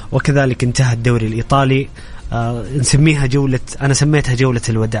 وكذلك انتهى الدوري الإيطالي. نسميها أنا سميتها جولة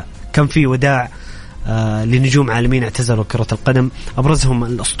الوداع. كان في وداع لنجوم عالمين اعتزلوا كرة القدم، أبرزهم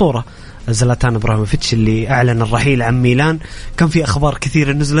الأسطورة زلاتان إبراهيموفيتش اللي أعلن الرحيل عن ميلان. كان في أخبار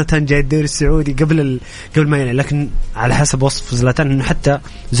كثيرة إنه زلاتان جاي الدوري السعودي قبل ما يعلن، لكن على حسب وصف زلاتان إنه حتى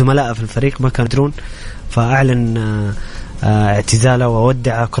زملائه في الفريق ما كانوا يدرون، فأعلن اعتزاله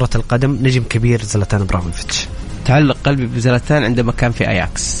وودع كرة القدم نجم كبير زلاتان إبراهيموفيتش. تعلق قلبي بزلاتان عندما كان في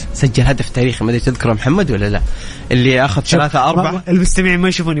أياكس، سجل هدف تاريخي، ما أدري تذكره محمد ولا لا، اللي أخذ 3-4. المستمعين ما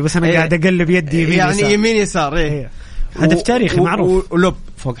يشوفوني بس أنا قاعد أقلب يدي يمين يسار. هدف تاريخي معروف، ولب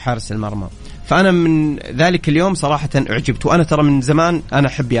فوق حارس المرمى. فأنا من ذلك اليوم صراحة أعجبت، وأنا ترى من زمان أنا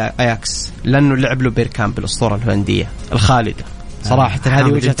أحب أياكس لأنه لعب له بيركامب الأسطورة الهولندية الخالدة. صراحة هذه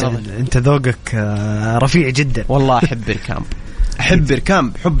وجهة نظري. أنت ذوقك رفيع جدا. والله أحب بيركامب، أحب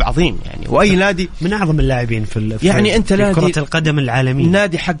بيركامب حب عظيم يعني. وأي نادي من أعظم اللاعبين يعني أنت في كرة القدم العالمية.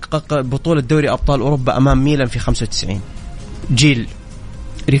 نادي حقق بطولة دوري أبطال أوروبا أمام ميلان في 95، جيل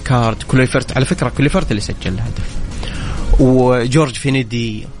ريكارد كليفرت، على فكرة كليفرت اللي سجل الهدف، وجورج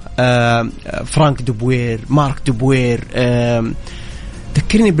فينيدي، فرانك دوبوير، مارك دوبوير.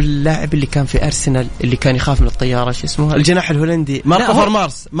 ذكرني باللاعب اللي كان في أرسنال اللي كان يخاف من الطيارة، شو اسمه الجناح الهولندي، ماركو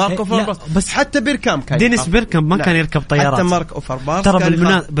فورمارس. بس حتى بيركامب كان دينيس بيركامب ما كان يركب طيارات. حتى ماركو فورمارس ترى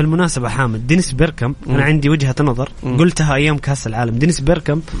بالمناسبة حامد، دينيس بيركامب أنا عندي وجهة نظر قلتها أيام كأس العالم. دينيس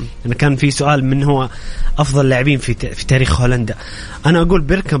بيركامب أنا كان في سؤال من هو أفضل لاعبين في تاريخ هولندا، أنا أقول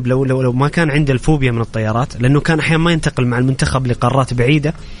بيركامب لو ما كان عنده الفوبيا من الطيارات، لأنه كان أحيانا ما ينتقل مع المنتخب لقارات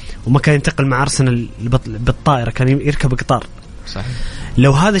بعيدة، وما كان ينتقل مع أرسنال بالطائرة، كان يركب قطار. صحيح.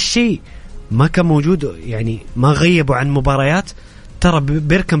 لو هذا الشيء ما كان موجود، يعني ما غيبوا عن مباريات، ترى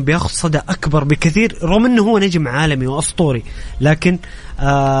بيركامب بياخذ صدى أكبر بكثير، رغم أنه هو نجم عالمي وأسطوري، لكن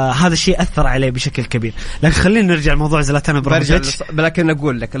هذا الشيء أثر عليه بشكل كبير. لكن خلينا نرجع لموضوع زلاتان إبراهيموفيتش. لكن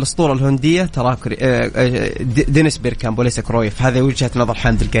أقول لك الأسطورة الهولندية ترى دينيس بيركامب وليس كرويف. هذه وجهة نظر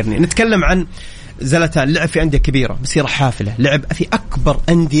حامد القرني. نتكلم عن زلاتان، لعب في أندية كبيرة مسيرة حافلة، لعب في أكبر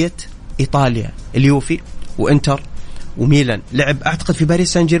أندية إيطاليا، اليوفي وإنتر وميلان، لعب أعتقد في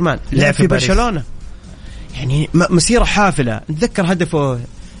باريس سان جيرمان، لعب في برشلونة، يعني مسيرة حافلة. نتذكر هدفه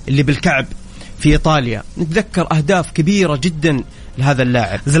اللي بالكعب في إيطاليا، نتذكر أهداف كبيرة جدا لهذا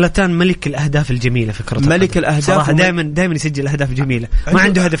اللاعب. زلاتان ملك الأهداف الجميلة في كرة القدم، ملك الأهداف دائما يسجل أهداف جميلة، ما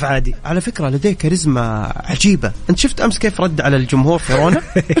عنده هدف عادي. على فكرة لديه كاريزما عجيبة. أنت شفت أمس كيف رد على الجمهور في رونا؟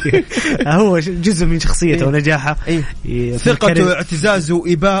 هو جزء من شخصيته ونجاحه، ثقته واعتزازه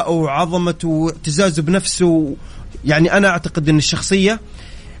وإباءه وعظمته واعتزازه بنفسه. يعني أنا أعتقد أن الشخصية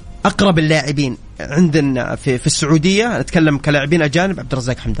أقرب اللاعبين عندنا في السعودية، نتكلم كلاعبين أجانب، عبد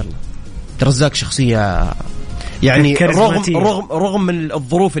الرزاق حمد الله. عبد الرزاق شخصية يعني رغم من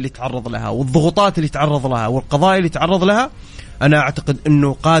الظروف اللي تعرض لها والضغوطات اللي تعرض لها والقضايا اللي تعرض لها، أنا أعتقد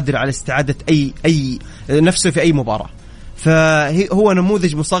أنه قادر على استعادة أي نفسه في أي مباراة. فهو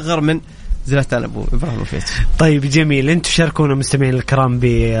نموذج مصغر من زلاتان إبراهيموفيتش. طيب جميل، انتم شاركونا مستمعين الكرام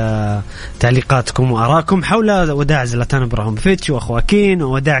بتعليقاتكم وآراءكم حول وداع زلاتان إبراهيموفيتش وخواكين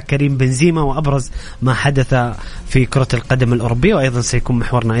ووداع كريم بنزيما وأبرز ما حدث في كرة القدم الأوروبية، وأيضا سيكون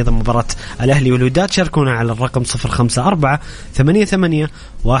محورنا أيضا مباراة الأهلي والوداد. شاركونا على الرقم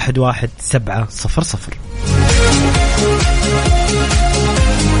 0548811700.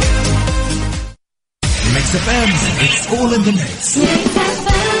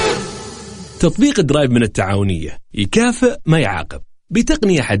 تطبيق درايف من التعاونية يكافئ ما يعاقب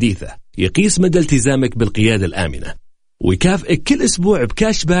بتقنية حديثة يقيس مدى التزامك بالقيادة الآمنة. ويكافئك كل أسبوع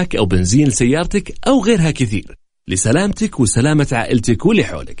بكاش باك أو بنزين لسيارتك أو غيرها كثير لسلامتك وسلامة عائلتك واللي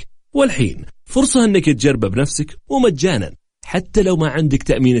حولك. والحين فرصة أنك تجربه بنفسك ومجانا حتى لو ما عندك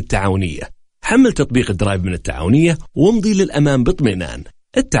تأمين التعاونية. حمل تطبيق الدرايف من التعاونية وامضي للأمام باطمئنان.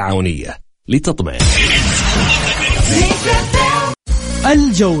 التعاونية لتطمئن.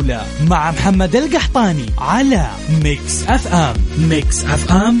 الجولة مع محمد القحطاني على ميكس اف ام. ميكس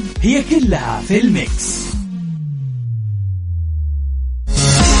اف ام هي كلها في الميكس.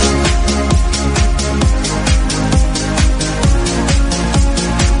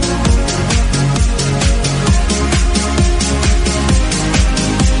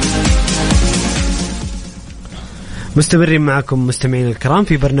 مستمرين معكم مستمعين الكرام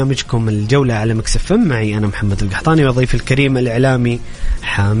في برنامجكم الجولة على ميكس اف ام. معي أنا محمد القحطاني وضيف الكريم الإعلامي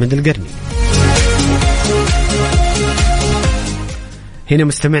حامد القرني. هنا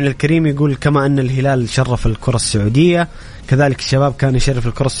مستمعنا الكريم يقول كما أن الهلال شرف الكرة السعودية كذلك الشباب كان يشرف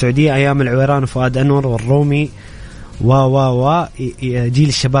الكرة السعودية أيام العويران وفؤاد أنور والرومي جيل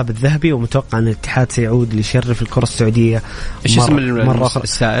الشباب الذهبي، ومتوقع أن الاتحاد سيعود ليشرف الكرة السعودية. إيش اسم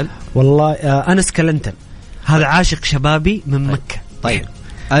السائل؟ والله أنس كلنتن، هذا عاشق شبابي من مكة. طيب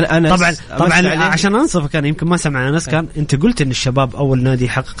أنا طبعا عشان أنصفك أنا يمكن ما سمعنا أنس كان أنت قلت إن الشباب أول نادي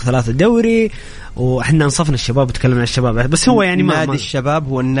حقق 3 دوري وإحنا أنصفنا الشباب وتكلمنا عن الشباب، بس هو يعني نادي الشباب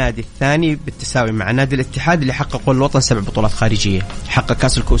هو النادي الثاني بالتساوي مع نادي الاتحاد اللي حققوا الوطن 7 بطولات خارجية، حقق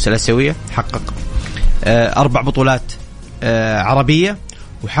كأس الكؤوس الآسيوية، حقق 4 بطولات عربية،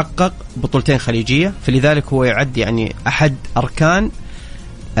 وحقق 2 بطولتين خليجية، فلذلك هو يعد يعني أحد أركان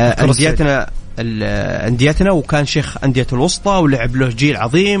أنديتنا وكان شيخ أندية الوسطى ولعب له جيل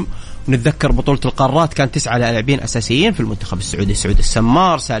عظيم. ونتذكر بطولة القارات كان 9 لاعبين أساسيين في المنتخب السعودي: سعود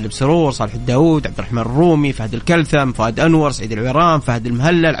السمار، سالم سرور، صالح الداود، عبد الرحمن الرومي، فهد الكلثم، فؤاد أنور، سعيد العويران، فهد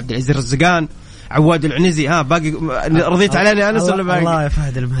المهلل، عبد العزيز الرزقان، عواد العنزي. باقي رضيت علينا أنس ولا باقي؟ الله يا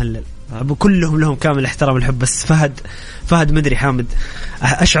فهد المهلل كلهم لهم كامل الاحترام والحب، بس فهد مدري حامد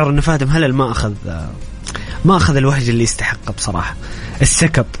أشعر أن فهد المهلل ما أخذ الوهج اللي يستحقه بصراحة.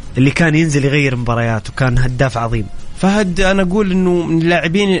 السكب اللي كان ينزل يغير مباريات وكان هداف عظيم. فهد أنا أقول إنه من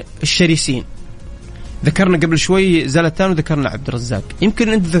اللاعبين الشرسين. ذكرنا قبل شوي زلتان وذكرنا عبد الرزاق، يمكن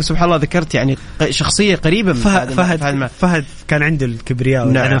أنت سبحان الله ذكرت يعني شخصية قريبة من فهد كان عنده الكبرياء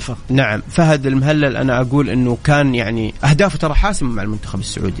والعنفة. نعم فهد المهلل أنا أقول إنه كان يعني أهدافه ترى حاسمة مع المنتخب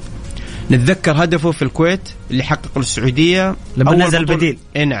السعودي. نتذكر هدفه في الكويت اللي حقق للسعودية لما نزل بديل.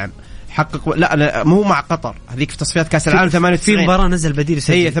 نعم حقق، لا مو مع قطر، هذيك في تصفيات كاس العالم 98 في مباراة نزل بديل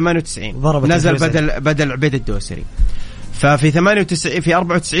هي 98 نزل بدل عبيد الدوسري. ففي 98 في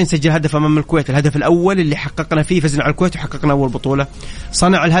 94 سجل هدف امام الكويت، الهدف الاول اللي حققنا فيه، فزنا على الكويت وحققنا اول بطولة.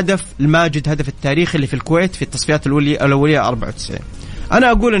 صنع الهدف الماجد، هدف التاريخ اللي في الكويت في التصفيات الاوليه 94.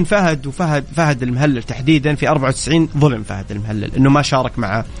 انا اقول ان فهد المهلل تحديدا في 94 ظلم فهد المهلل انه ما شارك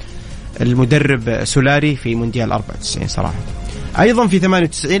مع المدرب سولاري في مونديال 94 صراحة. أيضا في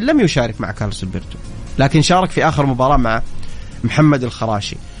 98 لم يشارك مع كارلوس البرتو، لكن شارك في آخر مباراة مع محمد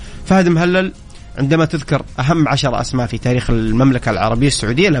الخراشي. فهد مهلل عندما تذكر أهم 10 أسماء في تاريخ المملكة العربية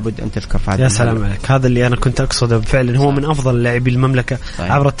السعودية لابد أن تذكر فهد. يا سلام عليك، هذا اللي أنا كنت أقصده فعلا. هو من أفضل لاعبي المملكة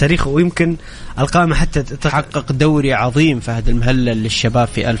عبر التاريخ، ويمكن القائمة حتى تحقق دوري عظيم فهد المهلل للشباب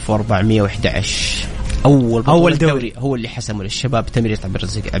في 1411. أول دوري هو اللي حسمه للشباب تمرير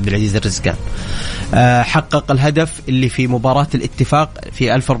عبد العزيز الرزقان. حقق الهدف اللي في مباراة الاتفاق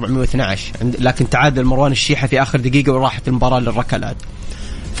في 1412، لكن تعادل مروان الشيحة في آخر دقيقة وراحت المباراة للركلات.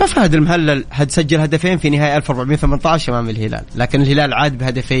 ففهد المهلل سجل هدفين في نهاية 1418 أمام الهلال، لكن الهلال عاد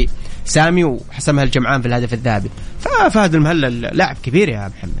بهدفي سامي وحسمها الجمعان في الهدف الذهبي. ففهد المهلل لاعب كبير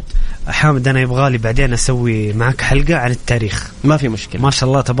يا محمد. حامد أنا يبغالي بعدين أسوي معك حلقة عن التاريخ. ما في مشكلة. ما شاء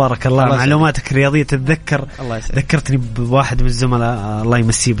الله تبارك الله معلوماتك الرياضية تتذكر. ذكرتني بواحد من الزملاء الله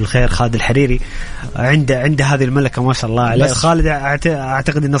يمسيه بالخير، خالد الحريري، عنده هذه الملكة ما شاء الله عليه. خالد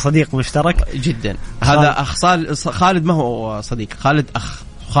أعتقد إنه صديق مشترك جدا. هذا أخ خالد، ما هو صديق، خالد أخ.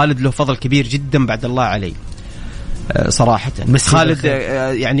 خالد له فضل كبير جدا بعد الله عليه صراحة. خالد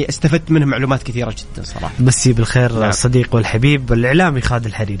يعني استفدت منه معلومات كثيرة جدا صراحة. مسي بالخير. نعم. الصديق والحبيب الإعلامي خالد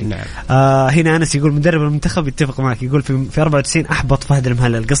الحريري. نعم. هنا أنس يقول مدرب المنتخب يتفق معك، يقول في 94 أحبط فهد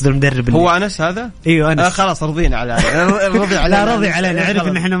المهلل، قصد المدرب هو أنس هذا. أيوه أنس. خلاص رضينا على راضي علينا، عرف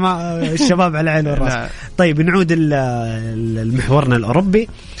إن إحنا ما الشباب على عين والرأس. نعم. طيب نعود المحورنا الأوروبي.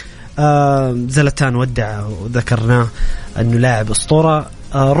 زلتان ودع وذكرناه أنه لاعب أسطورة.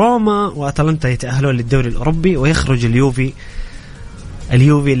 روما وأتلانتا يتأهلون للدوري الأوروبي، ويخرج اليوفي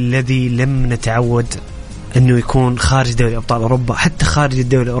الذي لم نتعود أنه يكون خارج دوري أبطال أوروبا، حتى خارج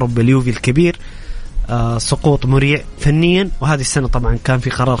الدوري الأوروبي. اليوفي الكبير سقوط مريع فنيا. وهذه السنة طبعا كان في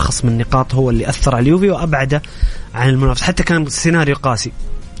قرار خصم النقاط هو اللي أثر على اليوفي وأبعده عن المنافسة. حتى كان سيناريو قاسي،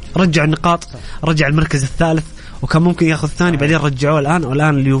 رجع النقاط، رجع المركز الثالث وكان ممكن ياخذ الثاني، بعدين رجعوه الآن.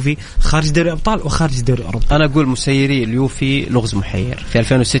 والآن اليوفي خارج دوري أبطال وخارج دوري أوروبا. أنا أقول مسيري اليوفي لغز محير. في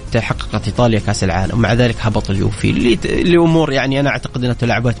 2006 حققت إيطاليا كأس العالم ومع ذلك هبط اليوفي لأمور يعني أنا أعتقد أنها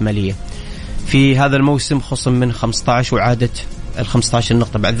تلاعبات مالية. في هذا الموسم خصم من 15 وعادت ال15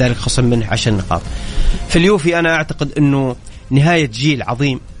 نقطة، بعد ذلك خصم منه 10 نقاط. في اليوفي أنا أعتقد أنه نهاية جيل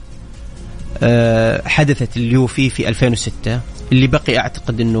عظيم حدثت اليوفي في 2006. اللي بقي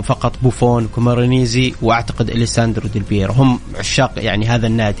أعتقد أنه فقط بوفون، كومارينيزي، وأعتقد إليساندرو ديل بييرو هم عشاق يعني هذا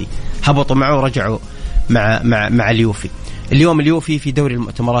النادي، هبطوا معه ورجعوا مع اليوفي. اليوم اليوفي في دوري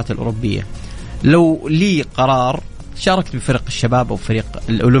المؤتمرات الأوروبية. لو لي قرار شاركت بفريق الشباب أو فريق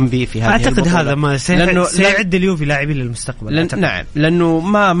الأولمبي في هذه أعتقد البطولة. هذا ما سيعد اليوفي لاعبين للمستقبل. نعم، لأنه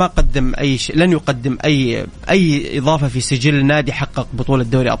ما قدم أي شيء، لن يقدم أي إضافة في سجل النادي. حقق بطولة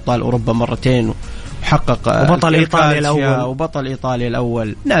دوري أبطال أوروبا مرتين وحقق وبطل إيطاليا الأول وبطل إيطاليا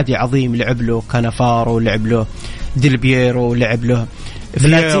الأول. نادي عظيم، لعب له كانافارو، لعب له ديل بييرو، لعب له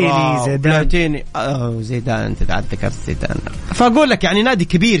بلاتيني، زيدان. أنت ذكرت زيدان. فأقول لك يعني نادي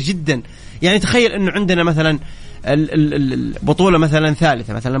كبير جدا. يعني تخيل أنه عندنا مثلا البطولة مثلا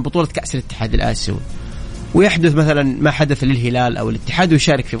ثالثة، مثلا بطولة كأس الاتحاد الآسيوي، ويحدث مثلا ما حدث للهلال أو الاتحاد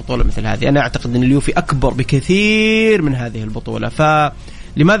ويشارك في بطولة مثل هذه. أنا أعتقد أن اليوفي أكبر بكثير من هذه البطولة.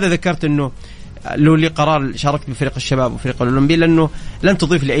 فلماذا ذكرت أنه لو لي قرار شاركت بفريق الشباب وفريق الأولمبي؟ لأنه لن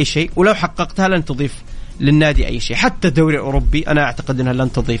تضيف لأي شيء، ولو حققتها لن تضيف للنادي أي شيء. حتى الدوري الأوروبي أنا أعتقد أنها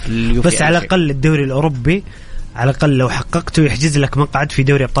لن تضيف لليوفي بس على الأقل الدوري الأوروبي على الأقل لو حققته يحجز لك مقعد في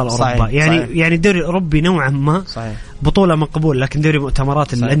دوري أبطال أوروبا. صحيح. يعني الدوري الأوروبي نوعا ما صحيح. بطولة مقبول، لكن دوري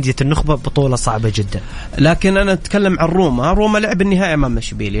مؤتمرات الأندية النخبة بطولة صعبة جدا. لكن أنا أتكلم عن روما لعب النهائي أمام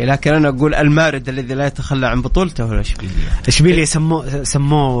إشبيلية، لكن أنا أقول المارد الذي لا يتخلى عن بطولته هو إشبيلية.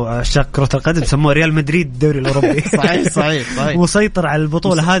 سموه عشاق كرة القدم سموه ريال مدريد الدوري الأوروبي. صحيح. مسيطر على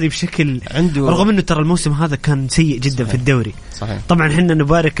البطولة هذه بشكل عنده، رغم أنه ترى الموسم هذا كان سيء جدا في الدوري. صحيح. طبعا حنا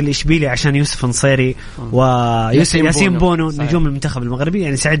نبارك الإشبيلية عشان يوسف نصيري وياسين بونو نجوم المنتخب المغربي،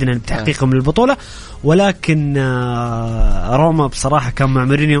 يعني سعدنا بتحقيقهم للبطولة. ولكن روما بصراحة كان مع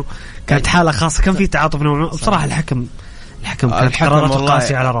مورينيو كانت حالة خاصة، كان في تعاطف نوعا ما. بصراحة الحكم كانت قراراته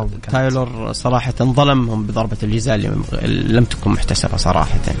قاسية على روما. تايلور صراحة ظلمهم بضربة الجزاء اللي لم تكن محتسبة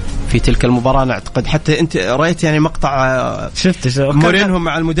صراحة في تلك المباراة. أنا أعتقد حتى أنت رأيت يعني مقطع شفت مورينيو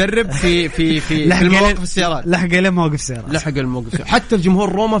مع المدرب في المواقف السيارات، لحق الموقف حتى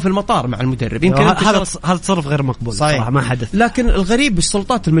الجمهور روما في المطار مع المدرب. يمكن هذا تصرف غير مقبول صراحة، ما حدث. لكن الغريب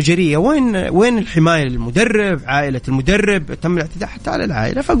بالسلطات المجرية وين الحماية للمدرب، عائلة المدرب، تم الاعتداء حتى على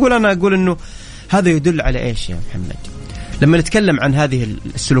العائلة. أنا أقول إنه هذا يدل على إيش يا محمد؟ لما نتكلم عن هذه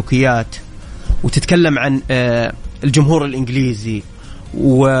السلوكيات وتتكلم عن الجمهور الإنجليزي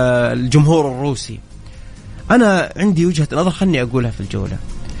والجمهور الروسي، أنا عندي وجهة نظر خلني أقولها في الجولة.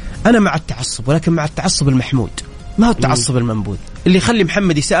 أنا مع التعصب، ولكن مع التعصب المحمود، ما هو التعصب المنبوذ اللي يخلي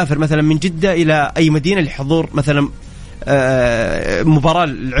محمد يسافر مثلا من جدة إلى أي مدينة لحضور مثلا مباراة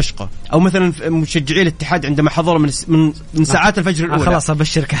العشقة، أو مثلا مشجعي الاتحاد عندما حضروا من ساعات الفجر الأولى. خلاص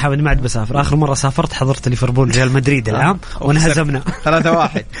أبشرك يا حامد ما عاد بسافر. آخر مرة سافرت حضرت ليفربول ريال مدريد العام ونهزمنا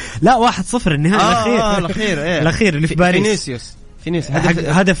 3-1. لا 1-0 النهائي الأخير اللي في باريس. فينيسيوس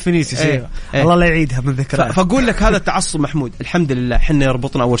هدف فينيسيوس. الله لا يعيدها من ذكرى. فأقول لك هذا التعصب محمود. الحمد لله حنا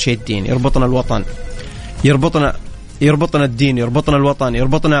يربطنا أول شيء الدين، يربطنا الوطن، يربطنا الدين، يربطنا الوطن،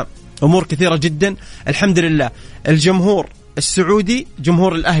 يربطنا أمور كثيرة جدا. الحمد لله الجمهور السعودي،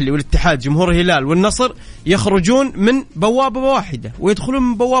 جمهور الأهلي والاتحاد، جمهور الهلال والنصر، يخرجون من بوابة واحدة ويدخلون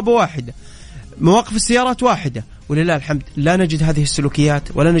من بوابة واحدة، مواقف السيارات واحدة، ولله الحمد لا نجد هذه السلوكيات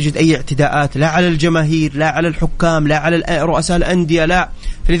ولا نجد أي اعتداءات لا على الجماهير لا على الحكام لا على رؤساء الأندية لا.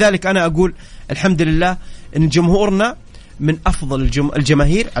 فلذلك أنا أقول الحمد لله أن جمهورنا من أفضل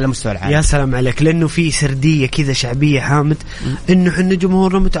الجماهير على مستوى العالم. يا سلام عليك، لأنه في سردية كذا شعبية حامد إنه حنا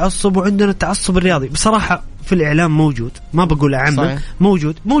جمهورنا متعصب وعندنا التعصب الرياضي. بصراحة في الإعلام موجود، ما بقول عامة،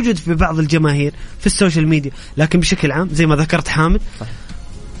 موجود في بعض الجماهير في السوشيال ميديا، لكن بشكل عام زي ما ذكرت حامد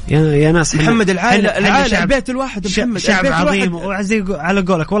يا ناس محمد العائلة البيت الواحد محمد شعب عظيم. وعزي على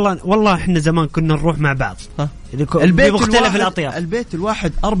قولك والله احنا زمان كنا نروح مع بعض بمختلف الأطياف. البيت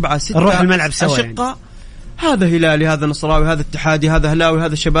الواحد 4-6 نروح الملعب سوا أشقة. هذا هلالي، هذا نصراوي، هذا اتحادي، هذا هلاوي،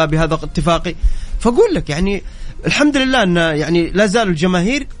 هذا شبابي، هذا اتفاقي. فأقول لك يعني الحمد لله أن يعني لا زالوا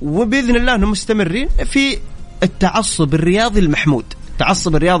الجماهير وبإذن الله أنهم مستمرين في التعصب الرياضي المحمود،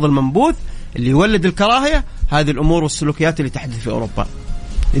 التعصب الرياضي المنبوذ اللي يولد الكراهية. هذه الأمور والسلوكيات اللي تحدث في أوروبا.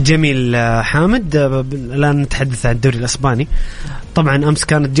 جميل حامد. الآن نتحدث عن الدوري الإسباني. طبعا أمس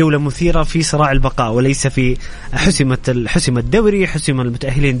كانت جولة مثيرة في صراع البقاء وليس في حسم الدوري، حسم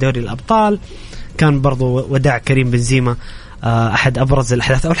المتأهلين دوري الأبطال. كان برضو وداع كريم بنزيما أحد أبرز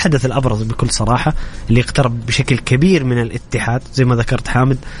الأحداث أو الحدث الأبرز بكل صراحة اللي اقترب بشكل كبير من الاتحاد. زي ما ذكرت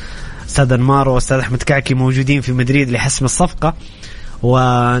حامد، أستاذ أنمار وأستاذ أحمد كعكي موجودين في مدريد لحسم الصفقة،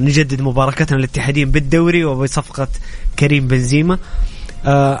 ونجدد مباركتنا الاتحادين بالدوري وبصفقة كريم بنزيما.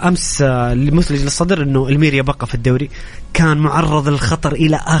 أمس المثلج للصدر أنه الميريا بقى في الدوري، كان معرض للخطر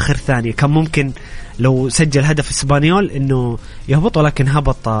إلى آخر ثانية، كان ممكن لو سجل هدف اسبانيول أنه يهبط، ولكن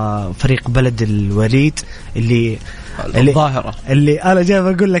هبط فريق بلد الوليد اللي الظاهرة اللي أنا جاي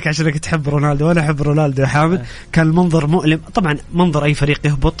أقول لك عشانك تحب رونالدو وأنا أحب رونالدو يا حامد. كان المنظر مؤلم طبعا، منظر أي فريق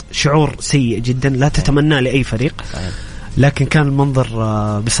يهبط شعور سيء جدا لا تتمناه لأي فريق، لكن كان المنظر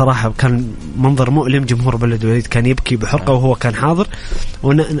بصراحة كان منظر مؤلم. جمهور بلد الوليد كان يبكي بحرقة وهو كان حاضر،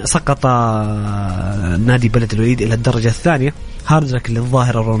 وسقط نادي بلد الوليد إلى الدرجة الثانية. هارد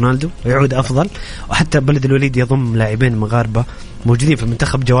للظاهرة رونالدو ويعود أفضل، وحتى بلد الوليد يضم لاعبين مغاربة موجودين في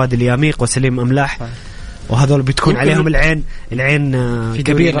المنتخب، جواد الياميق وسليم أملاح، وهذول بتكون عليهم العين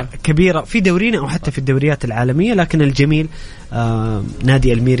كبيرة في دورينا أو حتى في الدوريات العالمية. لكن الجميل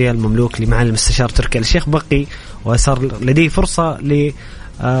نادي الميريا المملوك لمعالي المستشار تركي آل الشيخ بقي، وصار لديه فرصة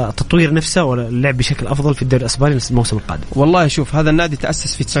لتطوير نفسه واللعب بشكل أفضل في الدوري الأسباني الموسم القادم. والله شوف، هذا النادي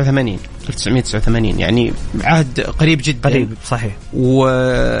تأسس في 1989 يعني عهد قريب جدا. قريب صحيح.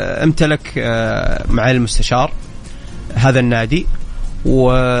 وامتلك معالي المستشار هذا النادي،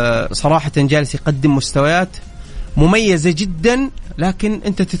 وصراحة جالس يقدم مستويات مميزة جدا. لكن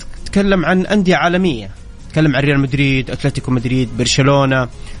أنت تتكلم عن أندية عالمية، تتكلم عن ريال مدريد، أتلتيكو مدريد، برشلونة،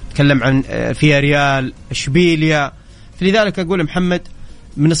 تتكلم عن فياريال، إشبيليا. فلذلك أقول محمد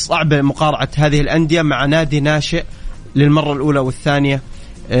من الصعب مقارعة هذه الأندية مع نادي ناشئ للمرة الأولى والثانية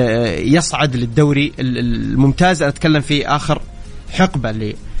يصعد للدوري الممتاز. أنا أتكلم في آخر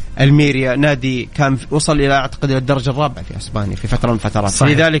حقبة الميريا، نادي كان وصل إلى أعتقد إلى الدرجة الرابعة في أسبانيا في فترة من الفترات،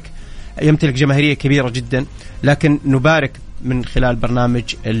 لذلك يمتلك جماهيرية كبيرة جدا. لكن نبارك من خلال برنامج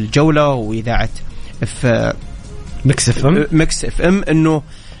الجولة وإذاعة ميكس اف ام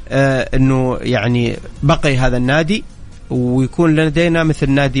إنه يعني بقي هذا النادي، ويكون لدينا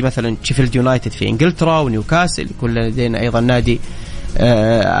مثل نادي مثلا شيفيلد يونايتد في إنجلترا ونيوكاسل، يكون لدينا أيضا نادي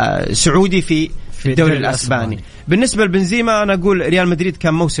سعودي في الدوري الأسباني. بالنسبة لبنزيما أنا أقول ريال مدريد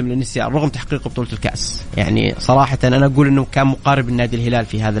كان موسم للنسيان رغم تحقيق بطولة الكأس. يعني صراحة أنا أقول أنه كان مقارب النادي الهلال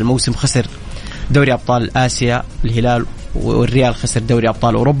في هذا الموسم، خسر دوري أبطال آسيا الهلال، والريال خسر دوري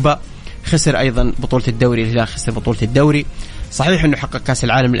أبطال أوروبا، خسر أيضا بطولة الدوري، الهلال خسر بطولة الدوري. صحيح أنه حقق كأس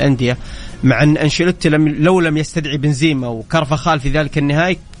العالم للأندية، مع أن أنشيلوتي لو لم يستدعي بنزيما وكارفاخال في ذلك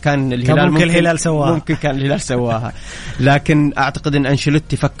النهائي كان الهلال ممكن كان الهلال سواها. لكن أعتقد أن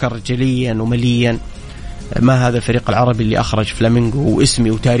أنشيلوتي فكر جليا ومليا، ما هذا الفريق العربي اللي أخرج فلامينغو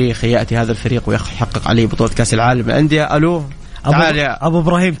واسمي وتاريخي يأتي هذا الفريق ويحقق عليه بطولة كأس العالم للأندية؟ ألو تعال يا أبو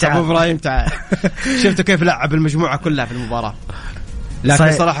إبراهيم تعال. شفتوا كيف لعب المجموعة كلها في المباراة. لكن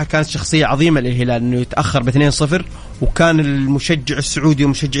صحيح. صراحة كانت شخصية عظيمة للهلال أنه يتأخر ب2-0، وكان المشجع السعودي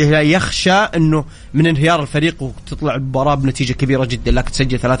ومشجع الهلال يخشى أنه من انهيار الفريق وتطلع المباراة بنتيجة كبيرة جدا، لكن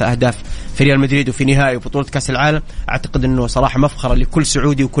تسجل 3 أهداف في ريال مدريد وفي نهائي بطولة كأس العالم. أعتقد أنه صراحة مفخرة لكل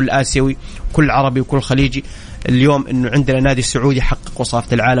سعودي وكل آسيوي وكل عربي وكل خليجي اليوم أنه عندنا نادي سعودي حقق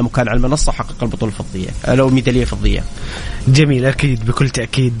وصافة العالم وكان على المنصة وحقق البطولة الفضية لو ميدالية فضية. جميل، أكيد بكل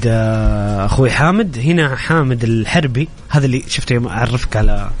تأكيد أخوي حامد. هنا حامد الحربي، هذا اللي شفته يوم أعرفك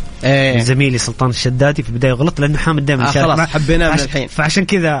على زميلي سلطان الشدادي في البداية غلط، لأنه حامد دائما خلاص حبيناه من الحين، فعشان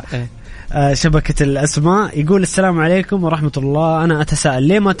كذا شبكة الأسماء. يقول السلام عليكم ورحمة الله، أنا أتساءل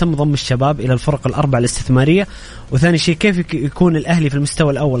ليه ما تم ضم الشباب إلى الفرق الأربع الاستثمارية؟ وثاني شيء كيف يكون الأهلي في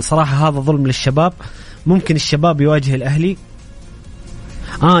المستوى الأول؟ صراحة هذا ظلم للشباب، ممكن الشباب يواجه الأهلي.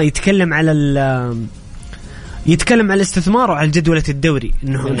 يتكلم على الاستثمار وعلى جدولة الدوري،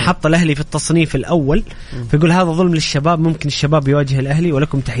 إنه نحط الأهلي في التصنيف الأول، فيقول هذا ظلم للشباب، ممكن الشباب يواجه الأهلي.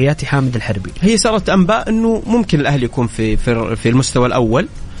 ولكم تحياتي حامد الحربي. هي صارت أنباء إنه ممكن الأهلي يكون في المستوى الأول،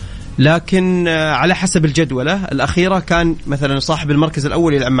 لكن على حسب الجدولة الأخيرة كان مثلا صاحب المركز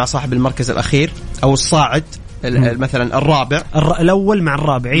الأول يلعب مع صاحب المركز الأخير أو الصاعد مثلا الرابع، الأول مع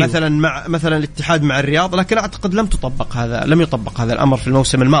الرابع مثلا الاتحاد مع الرياض. لكن أعتقد لم يطبق هذا الأمر في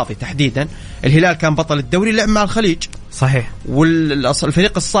الموسم الماضي تحديدا. الهلال كان بطل الدوري لعب مع الخليج صحيح،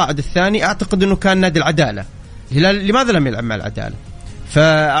 والفريق الصاعد الثاني أعتقد أنه كان نادي العدالة. الهلال لماذا لم يلعب مع العدالة؟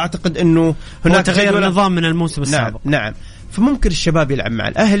 فأعتقد أنه هناك تغير النظام من الموسم السابق. نعم. فممكن الشباب يلعب مع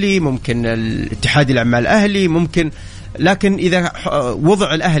الأهلي، ممكن الاتحاد يلعب مع الأهلي، ممكن. لكن إذا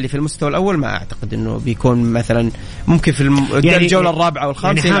وضع الأهلي في المستوى الأول ما أعتقد أنه بيكون مثلا ممكن في الجولة الرابعة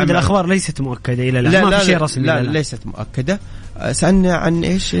والخامسة. يعني الأخبار ليست مؤكدة إلى الآن، ما في شيء رسمي. لا ليست مؤكدة. سألنا عن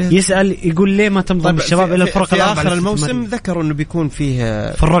إيش؟ يسأل يقول ليه ما تنضم الشباب إلى الفرق الأربعة؟ في آخر الموسم ذكروا إنه بيكون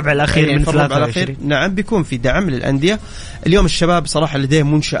فيه في الربع الأخير من 23. نعم بيكون في دعم للأندية. اليوم الشباب صراحة لديه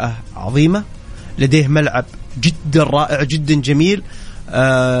منشأة عظيمة، لديه ملعب جدا رائع جدا جميل،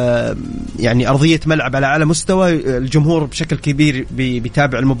 يعني أرضية ملعب على أعلى مستوى، الجمهور بشكل كبير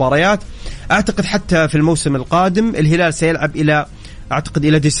بيتابع المباريات. أعتقد حتى في الموسم القادم الهلال سيلعب أعتقد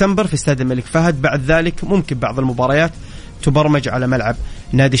إلى ديسمبر في استاد الملك فهد. بعد ذلك ممكن بعض المباريات تبرمج على ملعب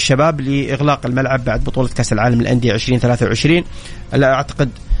نادي الشباب لإغلاق الملعب بعد بطولة كأس العالم للأندية 2023. أعتقد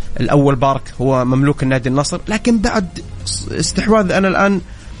الأول بارك هو مملوك النادي النصر، لكن بعد استحواذ أنا الآن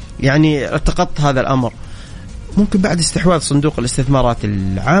يعني ارتقطت هذا الأمر، ممكن بعد استحواذ صندوق الاستثمارات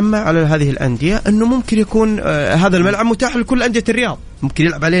العامة على هذه الأندية أنه ممكن يكون هذا الملعب متاح لكل أندية الرياض، ممكن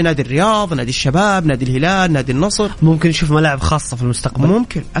يلعب عليه نادي الرياض، نادي الشباب، نادي الهلال، نادي النصر. ممكن نشوف ملاعب خاصة في المستقبل،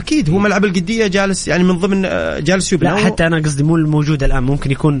 ممكن أكيد. هو ملعب القدية جالس يعني من ضمن جالس يبنى. لا حتى أنا قصدي مو الموجود الآن،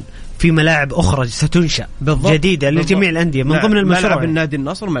 ممكن يكون في ملاعب أخرى ستنشأ جديدة لجميع الأندية من ضمن المشروع. ملعب النادي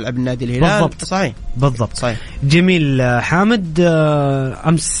النصر، ملعب النادي الهلال. بالضبط. صحيح بالضبط صحيح. جميل. حامد،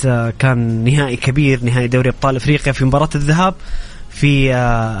 أمس كان نهائي كبير، نهائي دوري أبطال أفريقيا في مباراة الذهاب في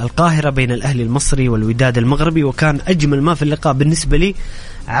القاهرة بين الأهلي المصري والوداد المغربي، وكان أجمل ما في اللقاء بالنسبة لي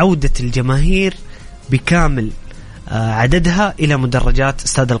عودة الجماهير بكامل عددها إلى مدرجات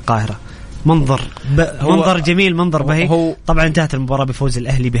استاد القاهرة. منظر جميل، منظر بهي. طبعا انتهت المباراة بفوز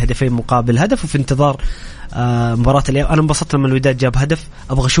الأهلي بهدفين مقابل هدف، وفي انتظار مباراة الإياب. أنا انبسطت لما الوداد جاب هدف،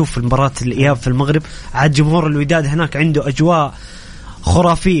 أبغى أشوف مباراة الإياب في المغرب. عاد جمهور الوداد هناك عنده أجواء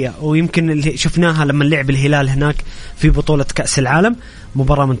خرافية، ويمكن اللي شفناها لما لعب الهلال هناك في بطولة كأس العالم.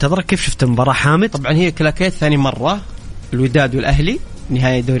 مباراة منتظرة. كيف شفت المباراة حامد؟ طبعا هي كلاكيت ثاني مرة الوداد والأهلي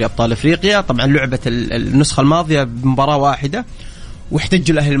نهاية دوري أبطال أفريقيا. طبعا لعبت النسخة الماضية بمباراة واحدة،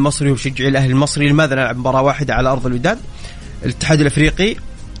 واحتج الأهلي المصري وشجع الأهلي المصري لماذا نلعب مباراة واحدة على أرض الوداد. الاتحاد الأفريقي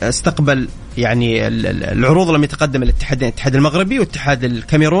استقبل يعني العروض لم يتقدم الاتحاد المغربي والاتحاد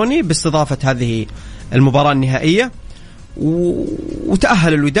الكاميروني باستضافة هذه المباراة النهائية،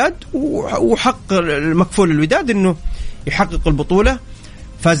 وتأهل الوداد وحق المكفول الوداد أنه يحقق البطولة.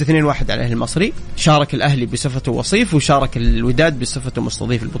 فاز 2-1 على الأهلي المصري. شارك الأهلي بصفته وصيف، وشارك الوداد بصفته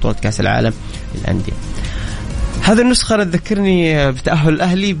مستضيف لبطولة كأس العالم للأندية. هذا النسخة تذكرني بتأهل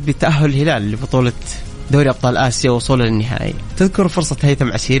الأهلي بتأهل الهلال لبطولة دوري أبطال آسيا ووصوله للنهائي. تذكر فرصة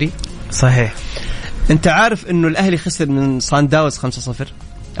هيثم عسيري؟ صحيح. أنت عارف إنه الأهلي خسر من صن داونز 5-0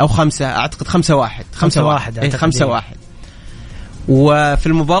 أو 5، أعتقد 5-1 5-1. وفي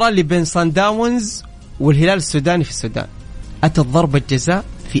المباراة اللي بين صن داونز والهلال السوداني في السودان أتت ضربة جزاء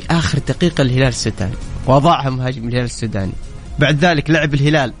في آخر دقيقة الهلال السوداني، وضعها مهاجم الهلال السوداني. بعد ذلك لعب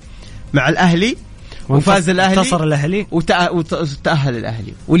الهلال مع الأهلي وفاز الأهلي، انتصر الأهلي وتأهل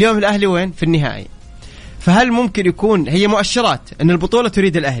الأهلي، واليوم الأهلي وين؟ في النهائي. فهل ممكن يكون هي مؤشرات أن البطولة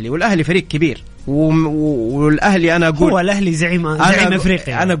تريد الأهلي، والأهلي فريق كبير، والأهلي أنا أقول هو الأهلي زعيم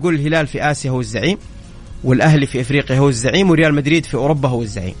أفريقيا. أنا أقول الهلال في آسيا هو الزعيم، والأهلي في أفريقيا هو الزعيم، وريال مدريد في أوروبا هو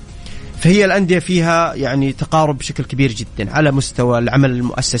الزعيم. فهي الأندية فيها يعني تقارب بشكل كبير جدا على مستوى العمل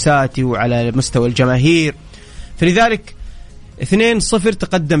المؤسساتي وعلى مستوى الجماهير. فلذلك 2-0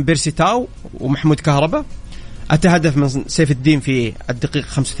 تقدم بيرسي تاو ومحمود كهربا. أتى هدف من سيف الدين في الدقيقة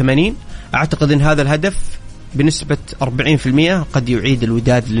 85. أعتقد أن هذا الهدف بنسبة 40% قد يعيد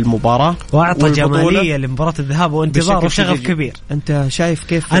الوداد للمباراة، وأعطى جمالية لمباراة الذهاب وانتظار وشغف كبير. أنت شايف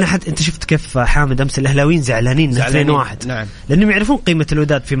كيف؟ أنت شفت كيف حامد أمس الأهلاويين زعلانين 2-1؟ نعم، لأنهم يعرفون قيمة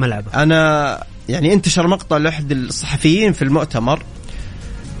الوداد في ملعبه. أنا يعني انتشر مقطع لأحد الصحفيين في المؤتمر.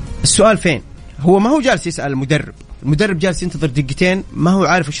 السؤال فين؟ هو ما هو جالس يسأل المدرب جالس ينتظر دقيقتين، ما هو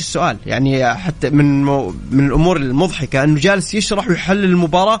عارف وش السؤال. يعني حتى من الأمور المضحكة أنه جالس يشرح ويحلل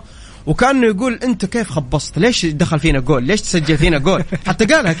المباراة، وكأنه يقول أنت كيف خبصت، ليش دخل فينا جول، ليش تسجل فينا جول. حتى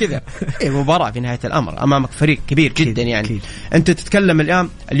قالها كذا. مباراة في نهاية الأمر أمامك فريق كبير جدا. يعني أنت تتكلم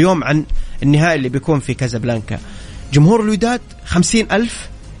اليوم عن النهائي اللي بيكون في كازابلانكا، جمهور الوداد 50,000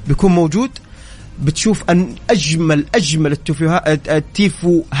 بيكون موجود. بتشوف أن أجمل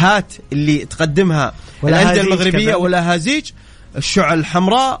التيفوهات اللي تقدمها الأندية المغربية ولا هازيج، الشعل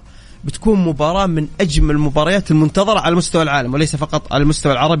الحمراء. بتكون مباراة من أجمل المباريات المنتظرة على مستوى العالم، وليس فقط على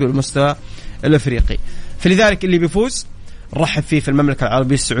المستوى العربي والمستوى الأفريقي. فلذلك اللي بيفوز نرحب فيه في المملكة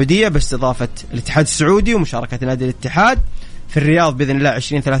العربية السعودية باستضافة الاتحاد السعودي ومشاركة نادي الاتحاد في الرياض بإذن الله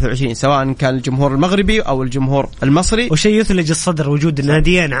 2023، سواء كان الجمهور المغربي أو الجمهور المصري. وشيء يثلج الصدر وجود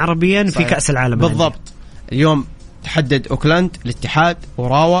ناديين عربيا في كأس العالم. بالضبط. اليوم تحدد أوكلاند، الاتحاد،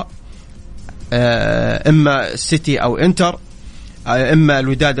 وراوا، إما سيتي أو إنتر، اما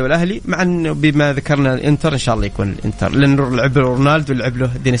الوداد والاهلي، مع انه بما ذكرنا الانتر ان شاء الله يكون الانتر، لانه لعب له رونالدو ولعب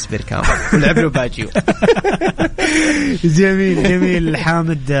له دينيس بيركامب ولعب له باجيو. جميل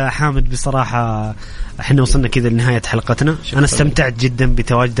حامد بصراحة احنا وصلنا كذا لنهاية حلقتنا. انا استمتعت جدا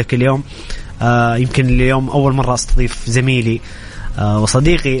بتواجدك اليوم. يمكن اليوم اول مرة استضيف زميلي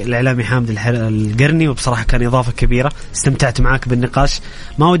وصديقي الإعلامي حامد القرني، وبصراحة كان إضافة كبيرة. استمتعت معك بالنقاش،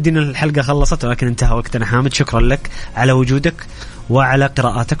 ما ودينا الحلقة خلصت ولكن انتهى وقتنا. حامد شكرا لك على وجودك وعلى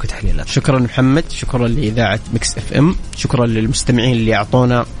قراءاتك وتحليلاتك. شكرا محمد، شكرا لإذاعة ميكس اف ام، شكرا للمستمعين اللي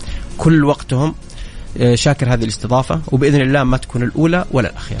أعطونا كل وقتهم. شاكر هذه الاستضافة، وبإذن الله ما تكون الأولى ولا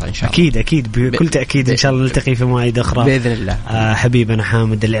الأخيرة إن شاء الله. أكيد بكل تأكيد إن شاء الله نلتقي في مواعيد أخرى بإذن الله. حبيبنا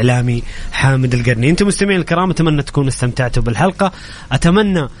حامد الإعلامي حامد القرني. أنتم مستمعين الكرام أتمنى تكونوا استمتعتوا بالحلقة.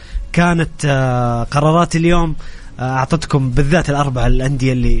 أتمنى كانت قرارات اليوم أعطتكم بالذات الأربعة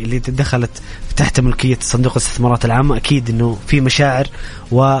الأندية اللي دخلت تحت ملكية صندوق الاستثمارات العامة أكيد إنه في مشاعر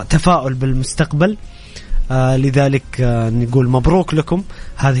وتفاؤل بالمستقبل. لذلك نقول مبروك لكم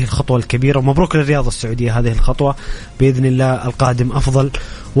هذه الخطوة الكبيرة، ومبروك للرياضة السعودية هذه الخطوة. بإذن الله القادم أفضل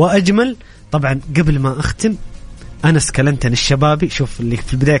وأجمل. طبعا قبل ما أختم، أنس كلنتن الشبابي، شوف اللي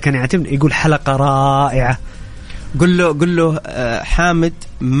في البداية كان يعتمد يقول حلقة رائعة. قل له حامد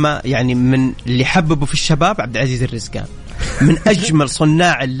ما يعني من اللي حببه في الشباب عبد العزيز الرزقان، من أجمل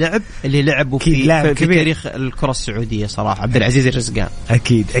صناع اللعب اللي لعبوا في تاريخ الكرة السعودية صراحة، عبد العزيز الرزقان.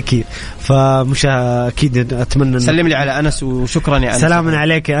 أكيد فمش أكيد أتمنى سلم لي على أنس، وشكرا يا أنس. سلام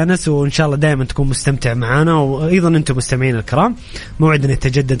عليك يا أنس، وإن شاء الله دائما تكون مستمتع معنا، وأيضا أنتم مستمعين الكرام. موعدنا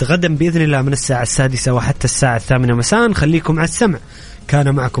يتجدد غدا بإذن الله من الساعة 6 وحتى الساعة 8 مساء. خليكم على السمع.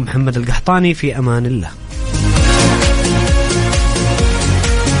 كان معكم محمد القحطاني، في أمان الله.